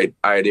the right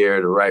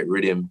idea, the right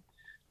rhythm.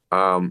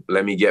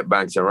 Let me get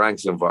Banks and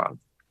Ranks involved.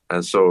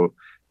 And so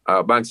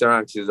Banks and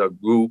Ranks is a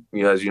group,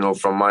 as you know,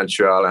 from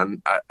Montreal.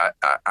 And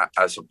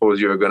I suppose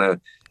you're going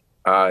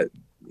to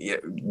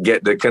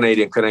get the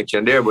Canadian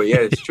connection there. But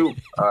yeah, it's true.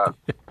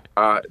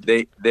 I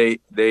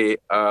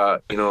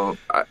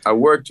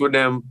worked with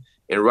them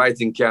in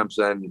writing camps,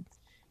 and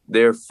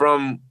they're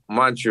from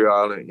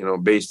Montreal,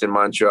 based in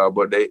Montreal,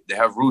 but they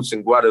have roots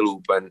in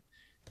Guadeloupe. And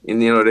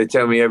they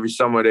tell me every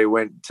summer they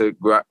went to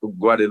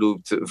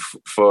Guadeloupe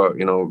for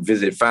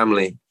visit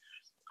family.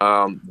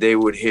 They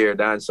would hear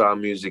dancehall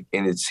music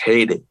in its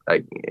heyday,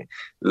 like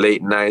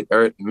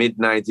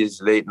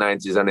mid-90s, late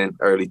 90s, and then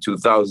early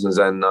 2000s.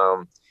 And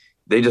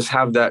they just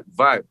have that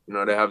vibe.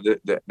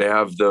 They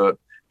have the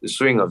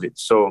swing of it.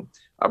 So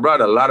I brought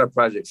a lot of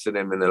projects to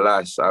them in the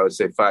last, I would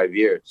say, 5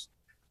 years.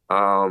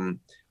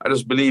 I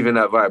just believe in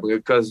that vibe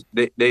because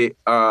they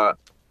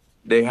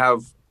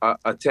have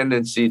a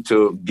tendency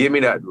to give me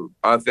that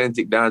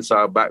authentic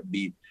dancehall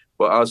backbeat,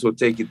 but also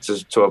take it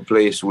to a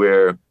place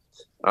where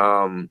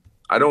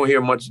I don't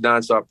hear much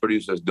dancehall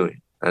producers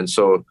doing. And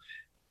so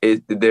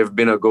they've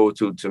been a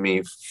go-to to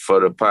me for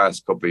the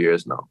past couple of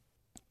years now.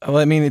 Well,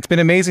 I mean, it's been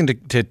amazing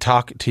to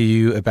talk to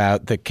you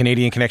about the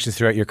Canadian connections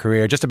throughout your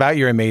career, just about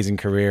your amazing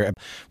career.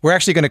 We're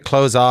actually going to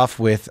close off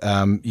with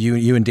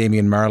you and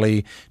Damian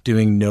Marley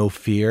doing No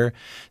Fear.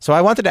 So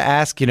I wanted to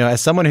ask, as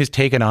someone who's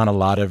taken on a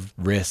lot of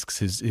risks,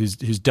 who's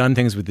done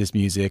things with this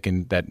music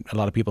and that a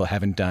lot of people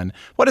haven't done,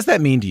 what does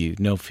that mean to you,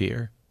 No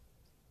Fear?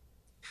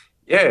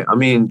 Yeah, I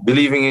mean,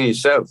 believing in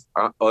yourself,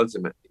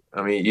 ultimately.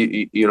 I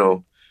mean, you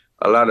know,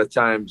 a lot of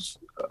times,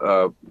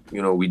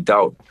 you know, we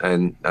doubt,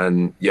 and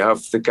you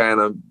have to kind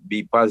of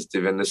be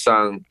positive. And the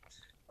song,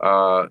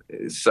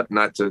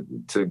 not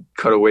to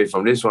cut away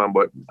from this one,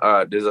 but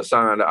there's a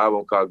song on the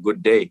album called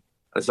Good Day.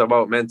 It's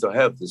about mental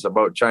health. It's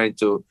about trying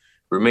to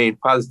remain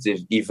positive,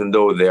 even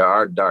though there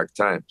are dark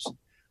times.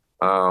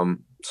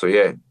 So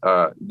yeah,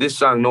 this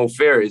song, No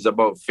Fear, is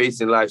about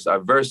facing life's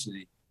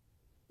adversity,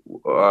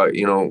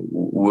 you know,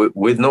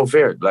 with no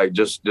fear. Like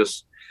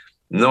just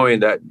knowing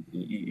that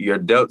you're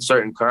dealt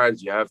certain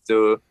cards, you have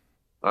to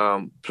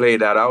play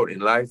that out in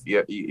life.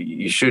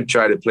 You should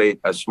try to play it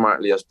as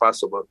smartly as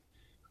possible.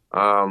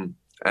 And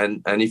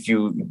if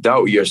you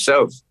doubt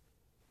yourself,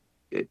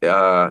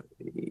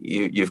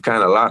 you've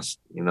kind of lost,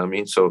 you know what I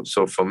mean? So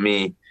for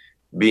me,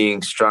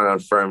 being strong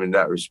and firm in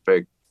that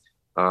respect,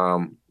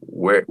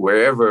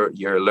 wherever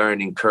your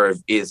learning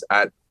curve is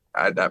at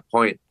that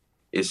point,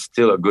 is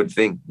still a good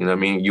thing. You know what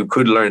I mean? You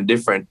could learn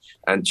different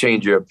and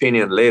change your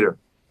opinion later,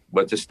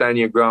 but to stand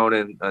your ground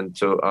and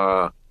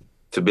to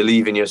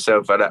believe in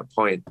yourself at that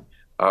point,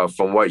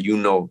 from what you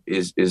know,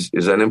 is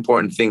an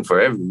important thing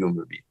for every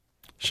human being.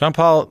 Sean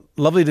Paul,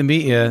 lovely to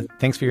meet you.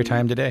 Thanks for your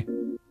time today.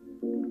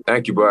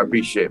 Thank you, bro. I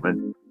appreciate it,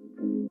 man.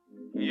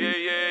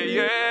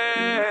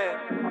 Yeah.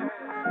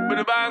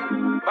 Bang,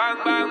 bang,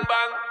 bang,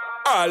 bang.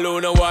 All who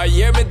know why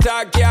hear me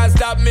talk can't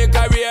stop me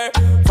career.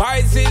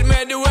 Fight it,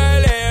 me the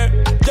world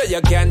here. So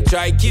you can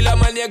try kill a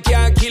man, you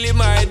can't kill him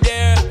right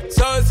there.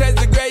 So says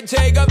the great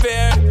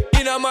Shakespeare.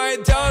 In my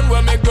town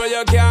where me grow,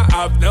 you can't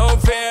have no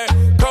fear.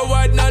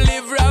 Coward no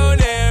live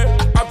round here.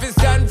 Office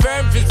stand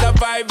firm, fi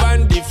survive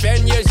and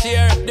defend your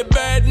share. The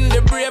burden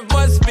the brave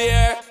must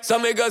bear. So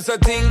me go so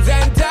things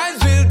and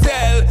times will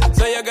tell.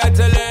 So you got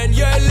to learn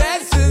your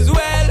lessons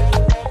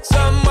well.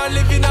 Some man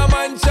live in a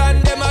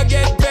mansion, them a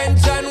get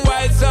pension,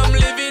 while some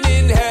living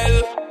in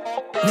hell.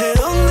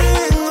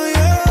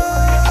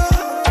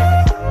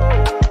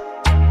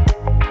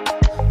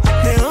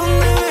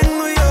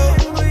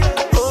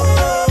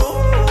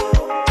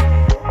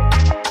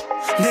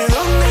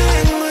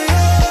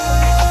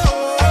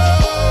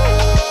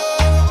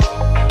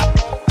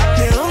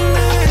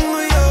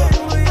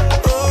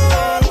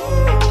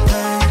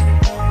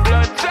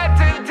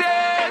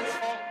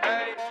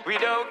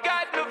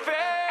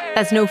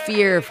 That's No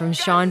Fear from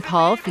Sean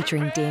Paul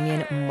featuring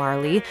Damian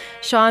Marley.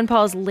 Sean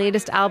Paul's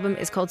latest album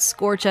is called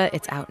Scorcha.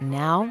 It's out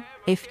now.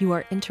 If you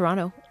are in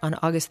Toronto on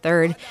August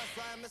 3rd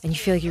and you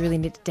feel like you really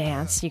need to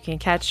dance, you can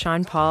catch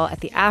Sean Paul at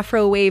the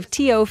Afro Wave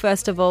TO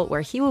Festival, where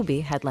he will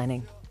be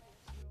headlining.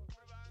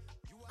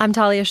 I'm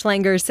Talia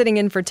Schlanger, sitting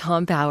in for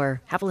Tom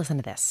Power. Have a listen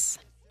to this.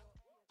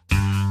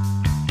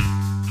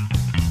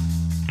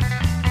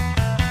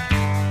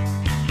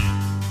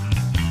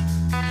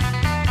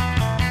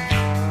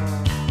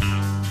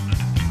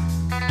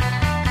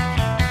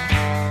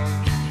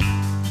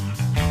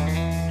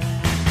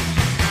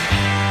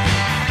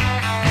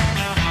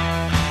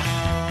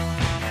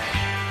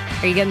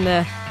 Are you getting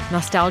the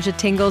nostalgia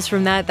tingles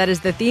from that? That is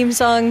the theme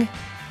song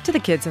to The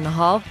Kids in the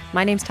Hall.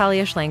 My name's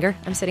Talia Schlanger.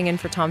 I'm sitting in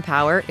for Tom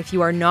Power. If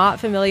you are not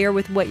familiar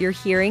with what you're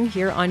hearing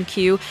here on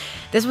Q,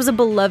 this was a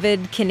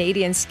beloved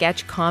Canadian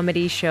sketch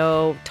comedy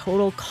show,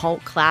 total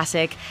cult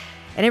classic,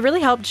 and it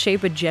really helped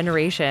shape a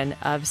generation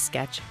of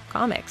sketch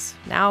comics.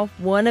 Now,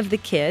 one of the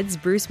kids,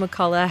 Bruce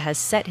McCulloch, has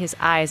set his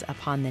eyes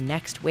upon the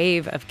next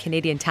wave of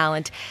Canadian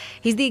talent.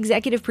 He's the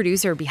executive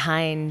producer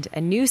behind a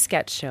new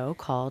sketch show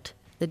called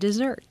The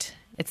Dessert.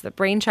 It's the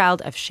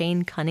brainchild of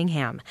Shane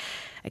Cunningham,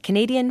 a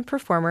Canadian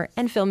performer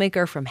and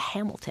filmmaker from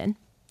Hamilton.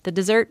 The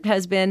Dessert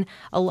has been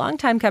a long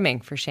time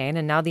coming for Shane,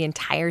 and now the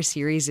entire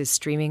series is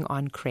streaming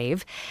on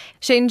Crave.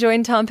 Shane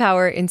joined Tom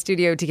Power in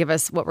studio to give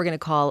us what we're going to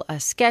call a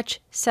sketch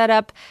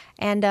setup,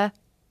 and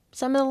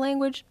some of the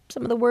language,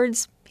 some of the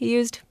words he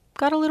used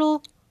got a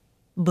little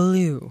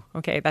blue.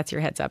 Okay, that's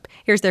your heads up.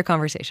 Here's their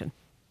conversation.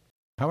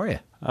 How are you?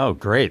 Oh,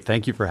 great.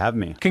 Thank you for having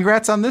me.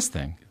 Congrats on this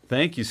thing.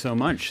 Thank you so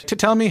much. To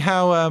tell me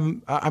how,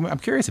 I'm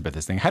curious about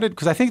this thing.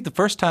 Because I think the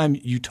first time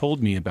you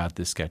told me about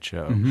this sketch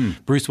show,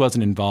 Bruce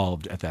wasn't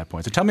involved at that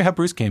point. So tell me how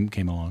Bruce came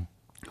along.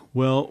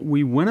 Well,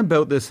 we went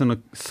about this in a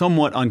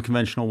somewhat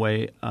unconventional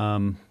way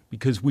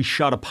because we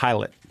shot a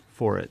pilot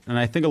for it. And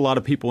I think a lot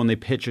of people, when they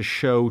pitch a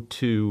show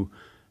to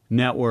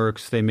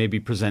networks, they maybe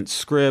present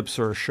scripts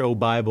or a show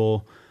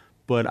Bible,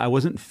 but I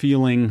wasn't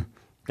feeling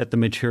that the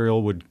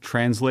material would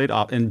translate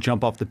and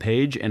jump off the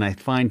page. And I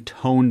find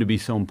tone to be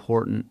so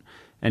important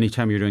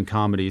anytime you're doing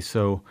comedy.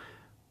 So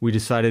we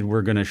decided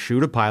we're going to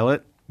shoot a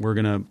pilot. We're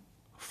going to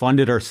fund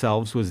it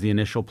ourselves was the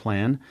initial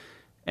plan.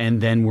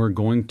 And then we're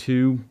going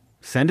to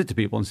send it to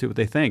people and see what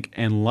they think.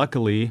 And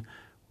luckily,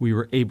 we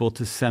were able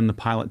to send the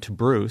pilot to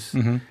Bruce,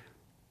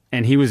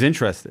 and he was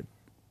interested.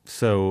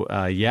 So,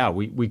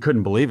 we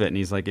couldn't believe it. And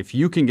he's like, if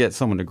you can get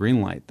someone to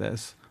greenlight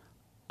this,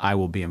 I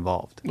will be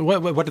involved.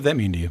 What did that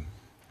mean to you?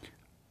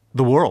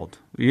 The world.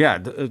 Yeah.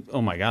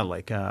 Oh my God.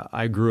 Like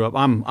I grew up,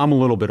 I'm a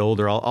little bit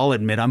older. I'll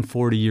admit I'm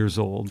 40 years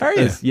old. Are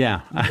you?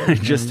 Yeah. I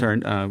just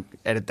turned,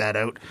 edit that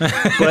out.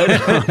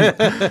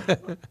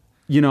 But,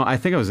 I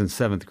think I was in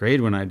 7th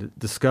grade when I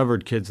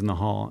discovered Kids in the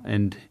Hall,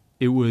 and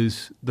it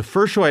was the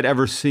first show I'd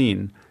ever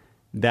seen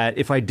that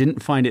if I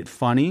didn't find it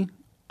funny,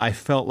 I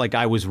felt like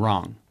I was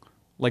wrong.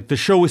 Like the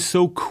show was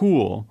so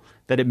cool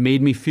that it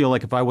made me feel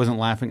like if I wasn't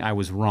laughing, I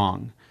was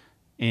wrong.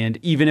 And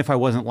even if I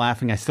wasn't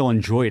laughing, I still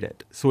enjoyed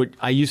it. So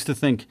I used to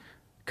think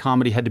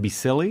comedy had to be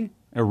silly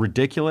or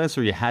ridiculous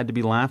or you had to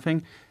be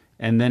laughing.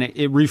 And then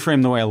it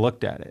reframed the way I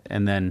looked at it.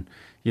 And then,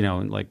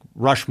 like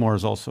Rushmore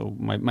is also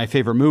my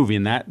favorite movie,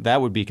 and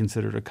that would be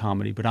considered a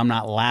comedy. But I'm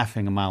not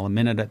laughing a mile a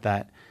minute at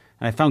that.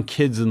 And I found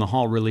Kids in the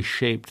Hall really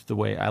shaped the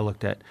way I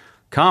looked at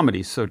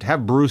comedy. So to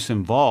have Bruce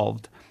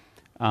involved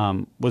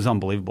was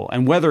unbelievable.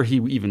 And whether he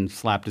even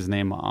slapped his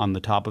name on the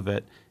top of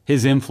it,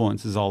 his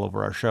influence is all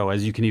over our show,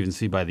 as you can even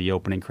see by the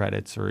opening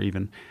credits or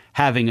even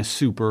having a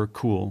super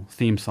cool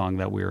theme song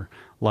that we're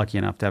lucky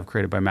enough to have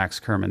created by Max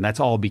Kerman. That's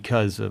all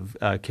because of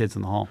Kids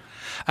in the Hall.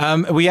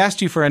 We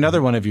asked you for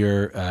another one of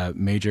your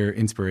major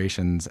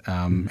inspirations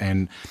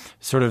and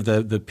sort of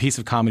the piece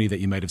of comedy that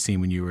you might have seen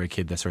when you were a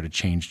kid that sort of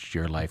changed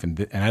your life.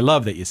 And I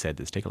love that you said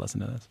this. Take a listen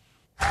to this.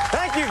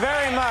 Thank you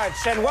very much,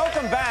 and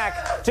welcome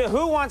back to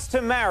Who Wants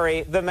to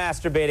Marry the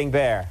Masturbating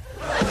Bear?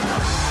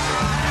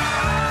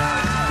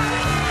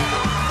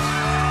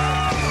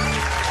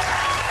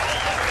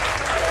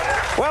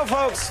 Well,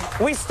 folks,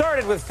 we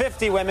started with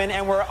 50 women,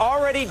 and we're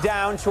already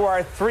down to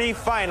our 3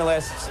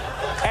 finalists,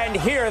 and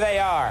here they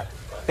are.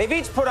 They've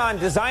each put on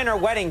designer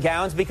wedding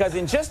gowns because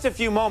in just a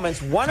few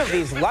moments, one of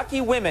these lucky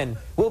women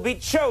will be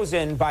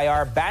chosen by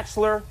our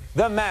bachelor,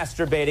 the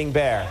Masturbating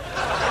Bear.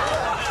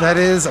 That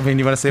is, you want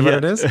to say what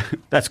it is?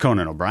 That's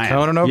Conan O'Brien.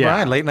 Conan O'Brien,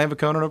 Yeah. Late Night with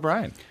Conan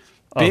O'Brien.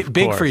 Of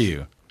Big course. for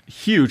you.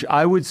 Huge.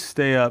 I would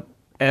stay up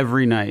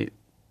every night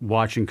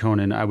watching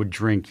Conan. I would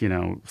drink,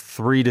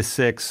 3 to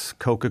 6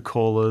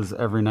 Coca-Colas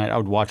every night. I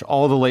would watch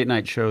all the late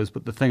night shows,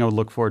 but the thing I would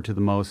look forward to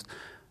the most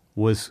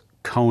was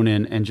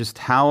Conan and just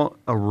how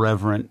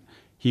irreverent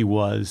he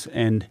was.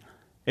 And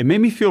it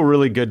made me feel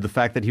really good, the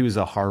fact that he was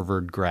a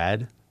Harvard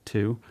grad,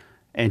 too.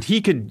 And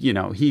he could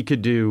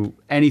do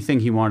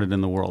anything he wanted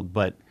in the world,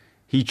 but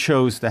he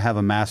chose to have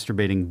a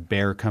masturbating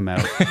bear come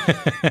out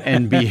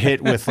and be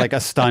hit with like a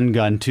stun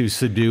gun to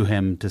subdue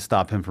him, to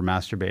stop him from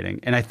masturbating.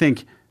 And I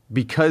think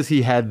because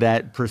he had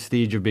that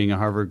prestige of being a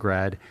Harvard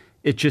grad,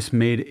 it just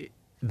made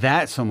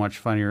that so much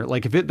funnier.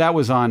 Like if that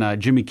was on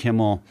Jimmy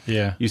Kimmel,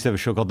 used to have a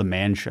show called The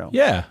Man Show.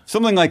 Yeah.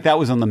 Something like that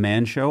was on The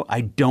Man Show.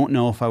 I don't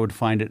know if I would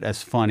find it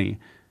as funny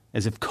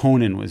as if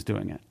Conan was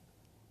doing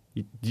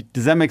it.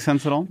 Does that make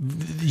sense at all?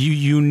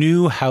 You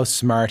knew how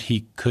smart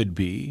he could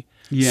be.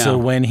 Yeah. So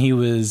when he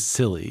was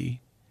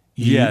silly,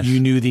 you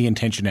knew the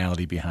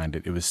intentionality behind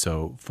it. It was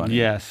so funny.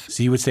 Yes.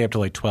 So you would stay up to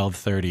like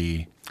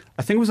 12:30.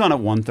 I think it was on at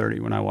 1:30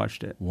 when I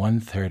watched it.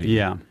 1:30.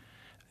 Yeah.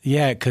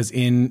 Yeah, because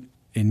in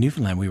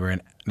Newfoundland we were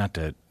not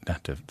to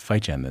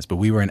fight you on this, but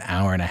we were an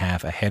hour and a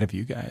half ahead of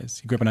you guys.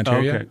 You grew up in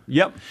Ontario? Okay.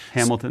 Yep.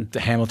 Hamilton.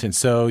 Hamilton.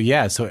 So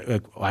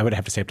I would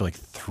have to stay up to like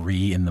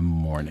 3 in the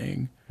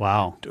morning.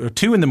 Wow. Or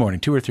 2 in the morning,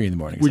 2 or 3 in the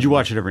morning. Would you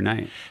watch it every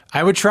night?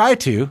 I would try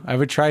to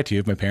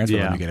if my parents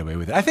would let me get away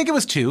with it. I think it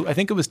was 2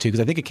 because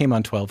I think it came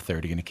on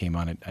 12:30 and it came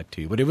on at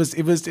 2. But it was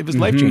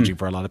life-changing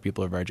for a lot of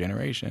people of our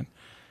generation.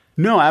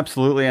 No,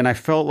 absolutely. And I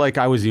felt like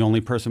I was the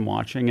only person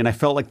watching, and I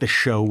felt like the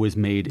show was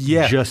made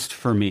just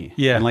for me.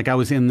 Yeah. And like I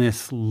was in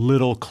this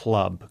little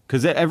club.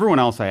 Because everyone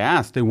else I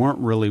asked, they weren't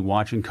really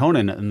watching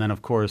Conan. And then,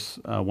 of course,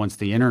 once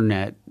the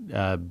internet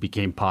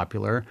became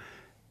popular,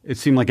 it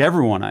seemed like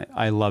everyone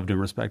I loved and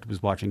respected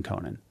was watching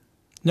Conan.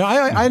 No,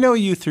 I know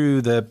you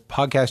through the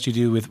podcast you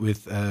do with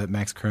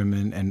Max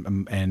Kerman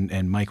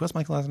and Mike. What's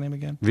Mike's last name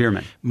again?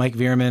 Veerman. Mike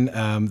Veerman,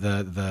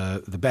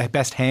 the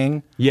Best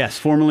Hang. Yes,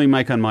 formerly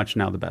Mike Unmuch,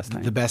 now the Best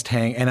Hang. The Best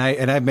Hang, and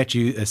I've met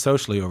you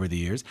socially over the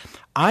years.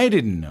 I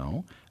didn't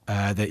know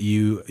that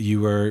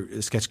you were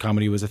sketch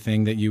comedy was a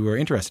thing that you were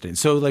interested in.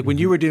 So like when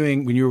you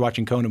were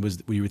watching Conan,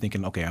 you were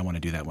thinking, okay, I want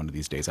to do that one of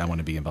these days. I want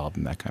to be involved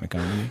in that kind of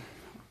comedy.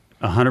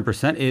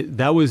 100%.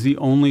 That was the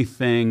only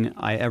thing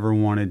I ever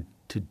wanted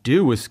to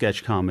do with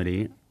sketch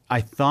comedy.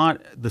 I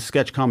thought the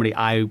sketch comedy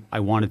I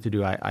wanted to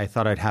do, I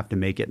thought I'd have to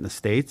make it in the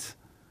States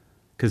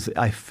because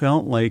I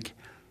felt like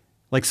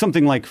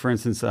something like, for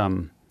instance,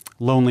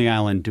 Lonely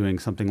Island doing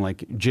something like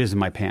Jizz in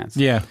My Pants.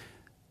 Yeah.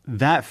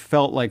 That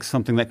felt like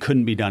something that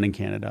couldn't be done in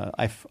Canada.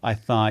 I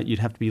thought you'd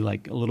have to be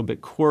like a little bit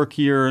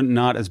quirkier,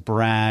 not as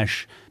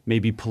brash,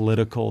 maybe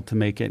political to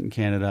make it in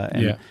Canada.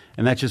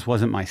 And that just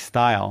wasn't my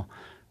style.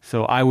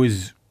 So I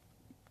was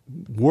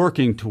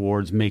working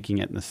towards making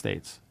it in the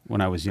States when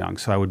I was young.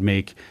 So I would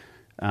make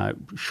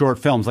short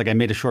films. Like I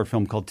made a short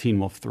film called Teen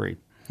Wolf 3.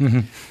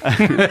 I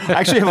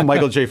actually have a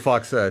Michael J.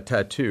 Fox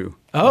tattoo.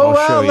 Oh,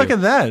 wow, look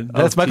at that.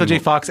 That's Michael J.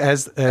 Fox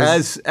as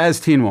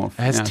Teen Wolf.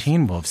 As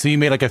Teen Wolf. So you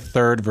made like a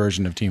third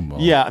version of Teen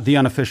Wolf. Yeah, the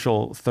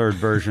unofficial third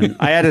version.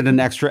 I added an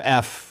extra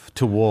F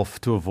to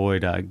Wolf to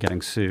avoid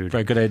getting sued.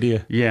 Right, good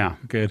idea. Yeah.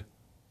 Good.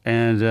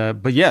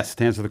 And but yes,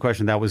 to answer the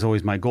question, that was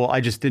always my goal.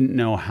 I just didn't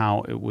know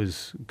how it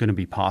was going to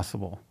be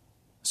possible.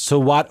 So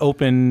what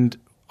opened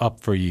up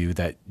for you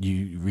that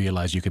you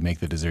realized you could make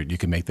the dessert, you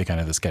could make the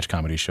kind of the sketch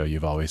comedy show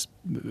you've always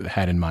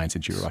had in mind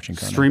since you were watching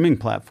Conan? Streaming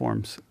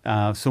platforms.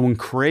 So when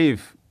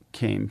Crave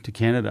came to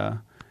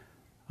Canada,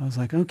 I was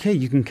like, okay,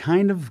 you can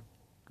kind of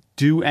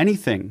do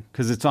anything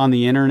because it's on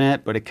the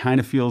internet, but it kind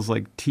of feels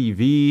like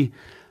TV.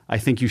 I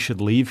Think You Should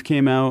Leave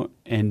came out,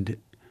 and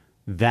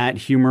that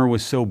humor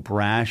was so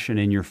brash and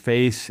in your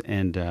face,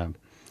 and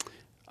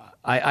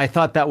I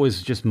thought that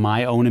was just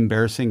my own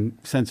embarrassing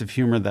sense of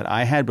humor that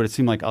I had, but it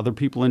seemed like other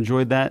people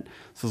enjoyed that.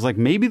 So I was like,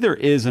 maybe there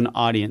is an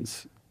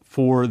audience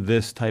for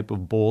this type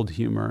of bold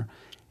humor,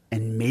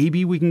 and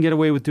maybe we can get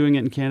away with doing it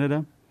in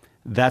Canada.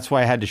 That's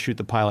why I had to shoot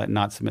the pilot and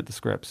not submit the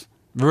scripts.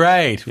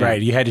 Right.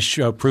 You had to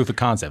show proof of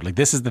concept. Like,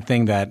 this is the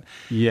thing that...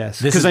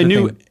 Yes, because I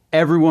knew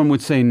everyone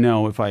would say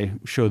no if I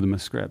showed them a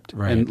script.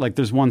 Right. And like,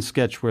 there's one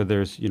sketch where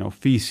there's,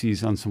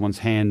 feces on someone's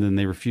hand and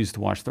they refuse to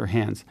wash their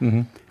hands.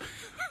 Mm-hmm.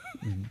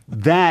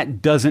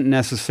 That doesn't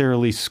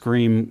necessarily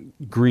scream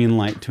green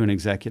light to an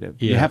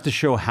executive. Yeah. You have to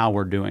show how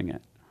we're doing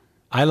it.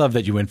 I love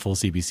that you went full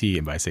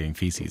CBC by saying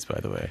feces, by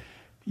the way.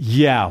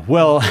 Yeah,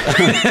 well,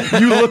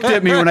 you looked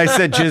at me when I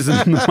said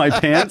jizz in my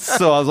pants,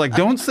 so I was like,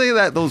 don't say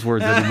those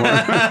words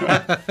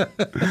anymore.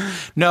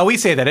 No, we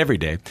say that every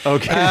day.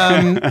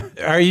 Okay.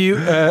 Are you,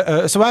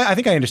 so I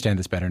think I understand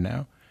this better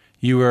now.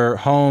 You were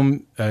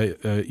home,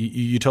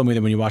 you told me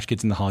that when you watched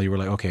Kids in the Hall, you were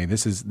like, okay,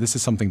 this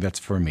is something that's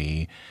for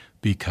me.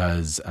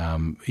 Because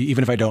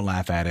even if I don't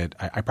laugh at it,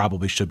 I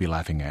probably should be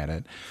laughing at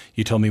it.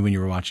 You told me when you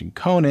were watching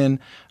Conan,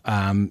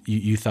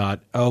 you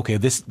thought, oh, okay,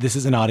 this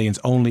is an audience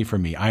only for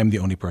me. I am the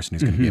only person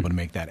who's going to be able to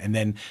make that. And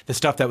then the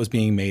stuff that was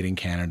being made in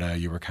Canada,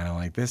 you were kind of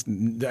like this.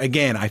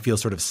 Again, I feel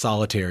sort of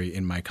solitary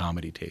in my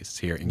comedy tastes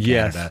here in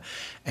Canada.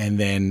 And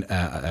then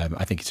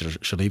I think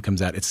Shaleeb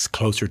comes out. It's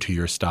closer to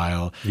your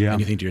style. Yeah. And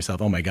you think to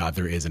yourself, oh my God,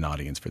 there is an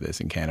audience for this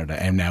in Canada.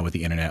 And now with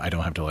the internet, I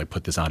don't have to like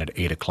put this on at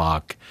 8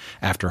 o'clock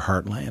after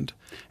Heartland.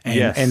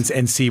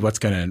 And see what's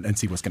gonna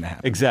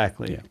happen.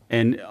 Exactly. Yeah.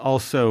 And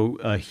also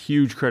a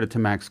huge credit to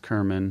Max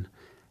Kerman.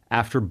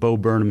 After Bo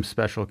Burnham's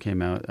special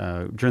came out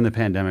during the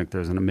pandemic,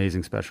 there's an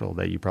amazing special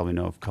that you probably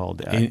know of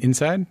called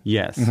Inside.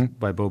 Yes,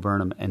 by Bo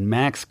Burnham. And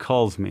Max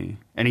calls me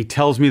and he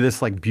tells me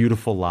this like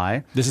beautiful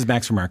lie. This is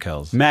Max from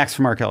Markel's. Max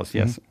from Markel's,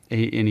 yes.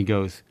 And he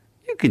goes,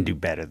 "You can do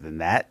better than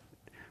that."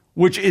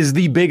 Which is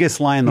the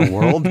biggest lie in the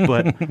world,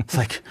 but it's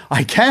like,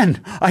 I can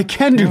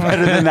do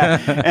better than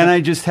that. And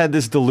I just had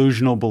this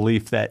delusional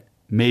belief that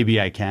maybe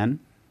I can.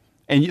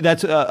 And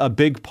that's a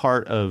big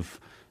part of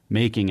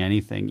making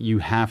anything. You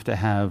have to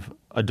have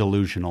a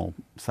delusional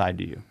side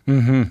to you.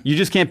 Mm-hmm. You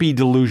just can't be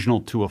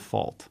delusional to a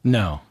fault.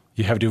 No.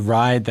 You have to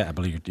ride that. I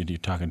believe you're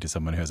talking to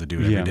someone who has to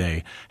do it every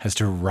day, has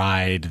to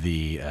ride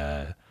the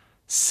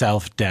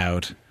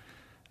self-doubt,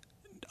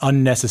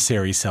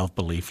 unnecessary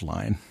self-belief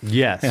line.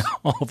 Yes.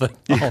 all the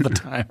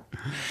time.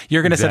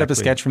 You're going to set up a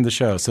sketch from the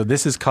show. So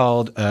this is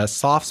called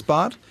Soft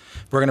Spot.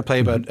 We're going to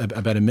play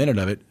about a minute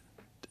of it.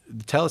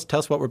 Tell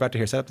us what we're about to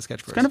hear. Set up the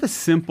sketch for us. It's kind of a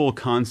simple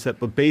concept,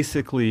 but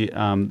basically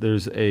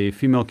there's a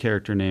female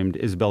character named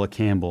Isabella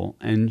Campbell,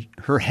 and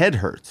her head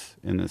hurts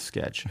in this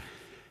sketch.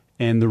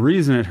 And the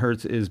reason it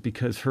hurts is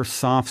because her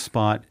soft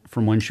spot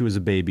from when she was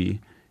a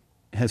baby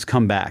has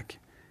come back,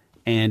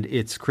 and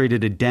it's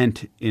created a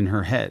dent in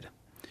her head.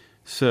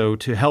 So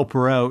to help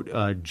her out,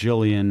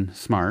 Jillian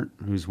Smart,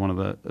 who's one of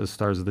the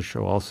stars of the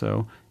show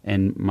also,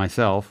 and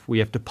myself, we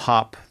have to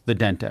pop the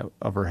dent out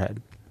of her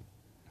head.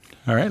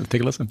 All right, let's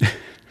take a listen.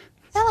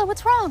 Ella,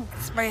 what's wrong?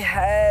 It's my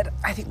head.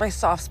 I think my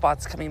soft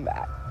spot's coming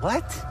back.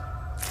 What?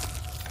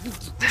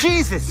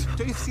 Jesus!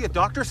 Don't you see a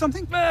doctor or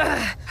something?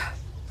 What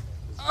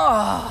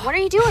are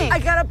you doing? I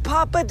gotta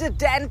pop a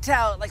dent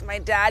out, like my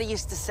dad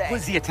used to say.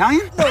 Was he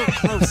Italian? No,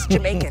 close.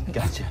 Jamaican.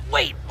 Gotcha.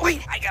 Wait,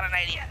 I got an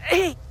idea.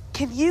 Hey,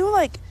 can you,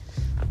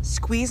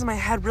 squeeze my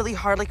head really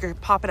hard like you're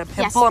popping a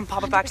pimple and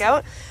pop it back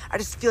out? I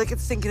just feel like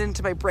it's sinking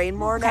into my brain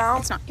more now.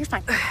 It's not. You're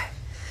fine.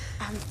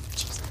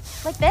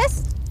 Like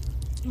this?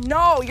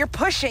 No, you're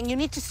pushing. You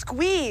need to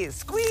squeeze.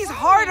 Squeeze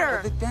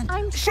harder.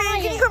 I'm Shane,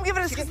 trying. can you come give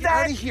it a squeeze? Get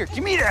out of here.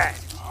 Give me that.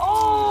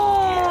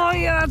 Oh,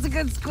 yeah, that's a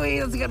good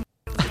squeeze. That's a good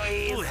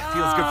squeeze. Ooh, that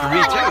feels good for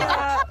me, too.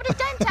 Popping a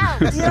dent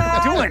out. What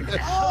are you doing?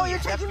 Oh, you're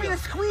taking me to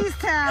squeeze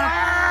town.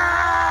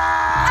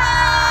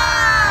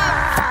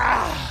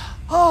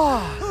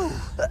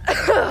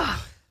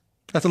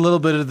 That's a little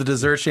bit of the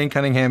dessert. Shane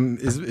Cunningham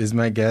is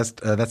my guest.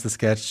 That's the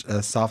sketch,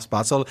 Soft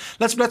Spot. So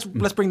let's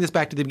bring this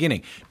back to the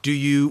beginning. Do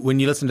you, when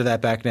you listen to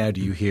that back now,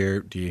 do you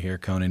hear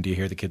Conan? Do you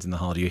hear the Kids in the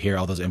Hall? Do you hear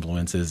all those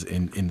influences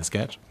in the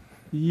sketch?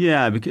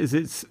 Yeah, because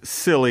it's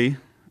silly,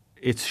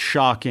 it's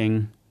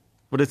shocking,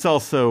 but it's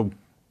also,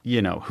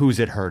 who's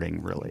it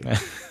hurting really?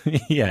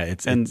 Yeah,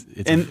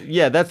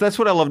 that's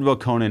what I loved about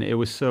Conan. It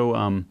was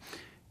so.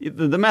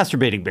 The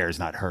masturbating bear is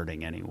not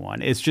hurting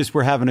anyone. It's just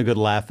we're having a good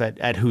laugh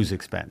at whose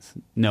expense?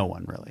 No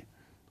one, really.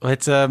 Well,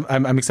 it's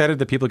I'm excited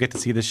that people get to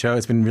see this show.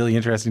 It's been really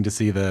interesting to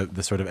see the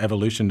sort of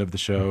evolution of the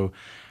show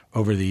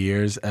over the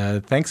years.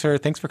 Thanks for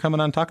coming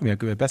on and talking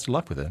to me. Best of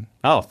luck with it.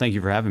 Oh, thank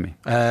you for having me.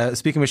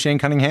 Speaking with Shane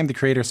Cunningham, the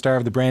creator star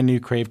of the brand new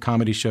Crave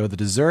comedy show, The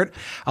Dessert.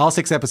 All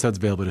 6 episodes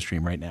available to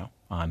stream right now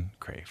on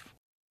Crave.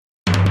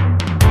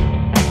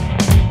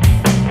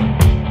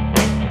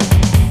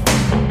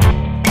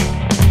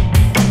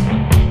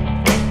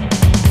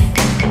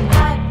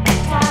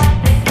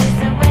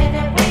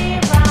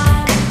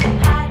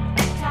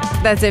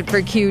 That's it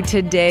for Q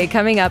today.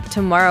 Coming up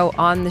tomorrow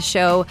on the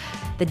show,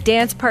 the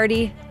dance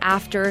party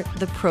after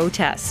the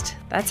protest.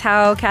 That's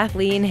how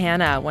Kathleen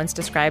Hanna once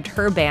described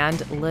her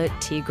band, Le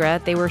Tigre.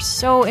 They were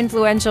so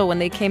influential when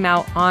they came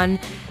out on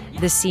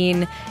the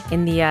scene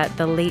in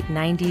the late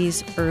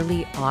 90s,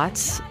 early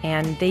aughts,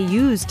 and they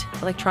used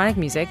electronic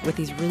music with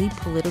these really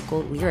political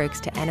lyrics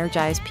to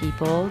energize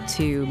people,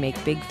 to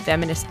make big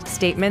feminist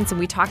statements, and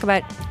we talk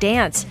about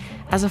dance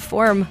as a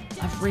form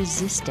of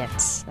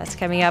resistance. That's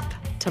coming up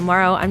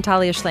tomorrow. I'm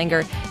Talia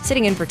Schlanger,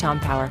 sitting in for Tom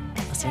Power.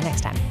 I'll see you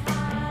next time.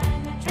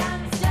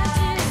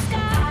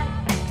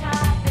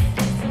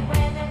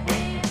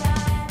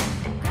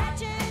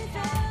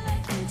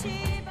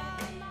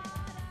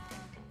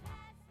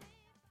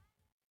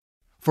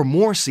 For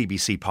more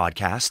CBC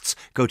podcasts,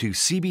 go to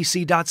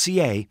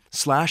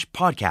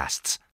cbc.ca/podcasts.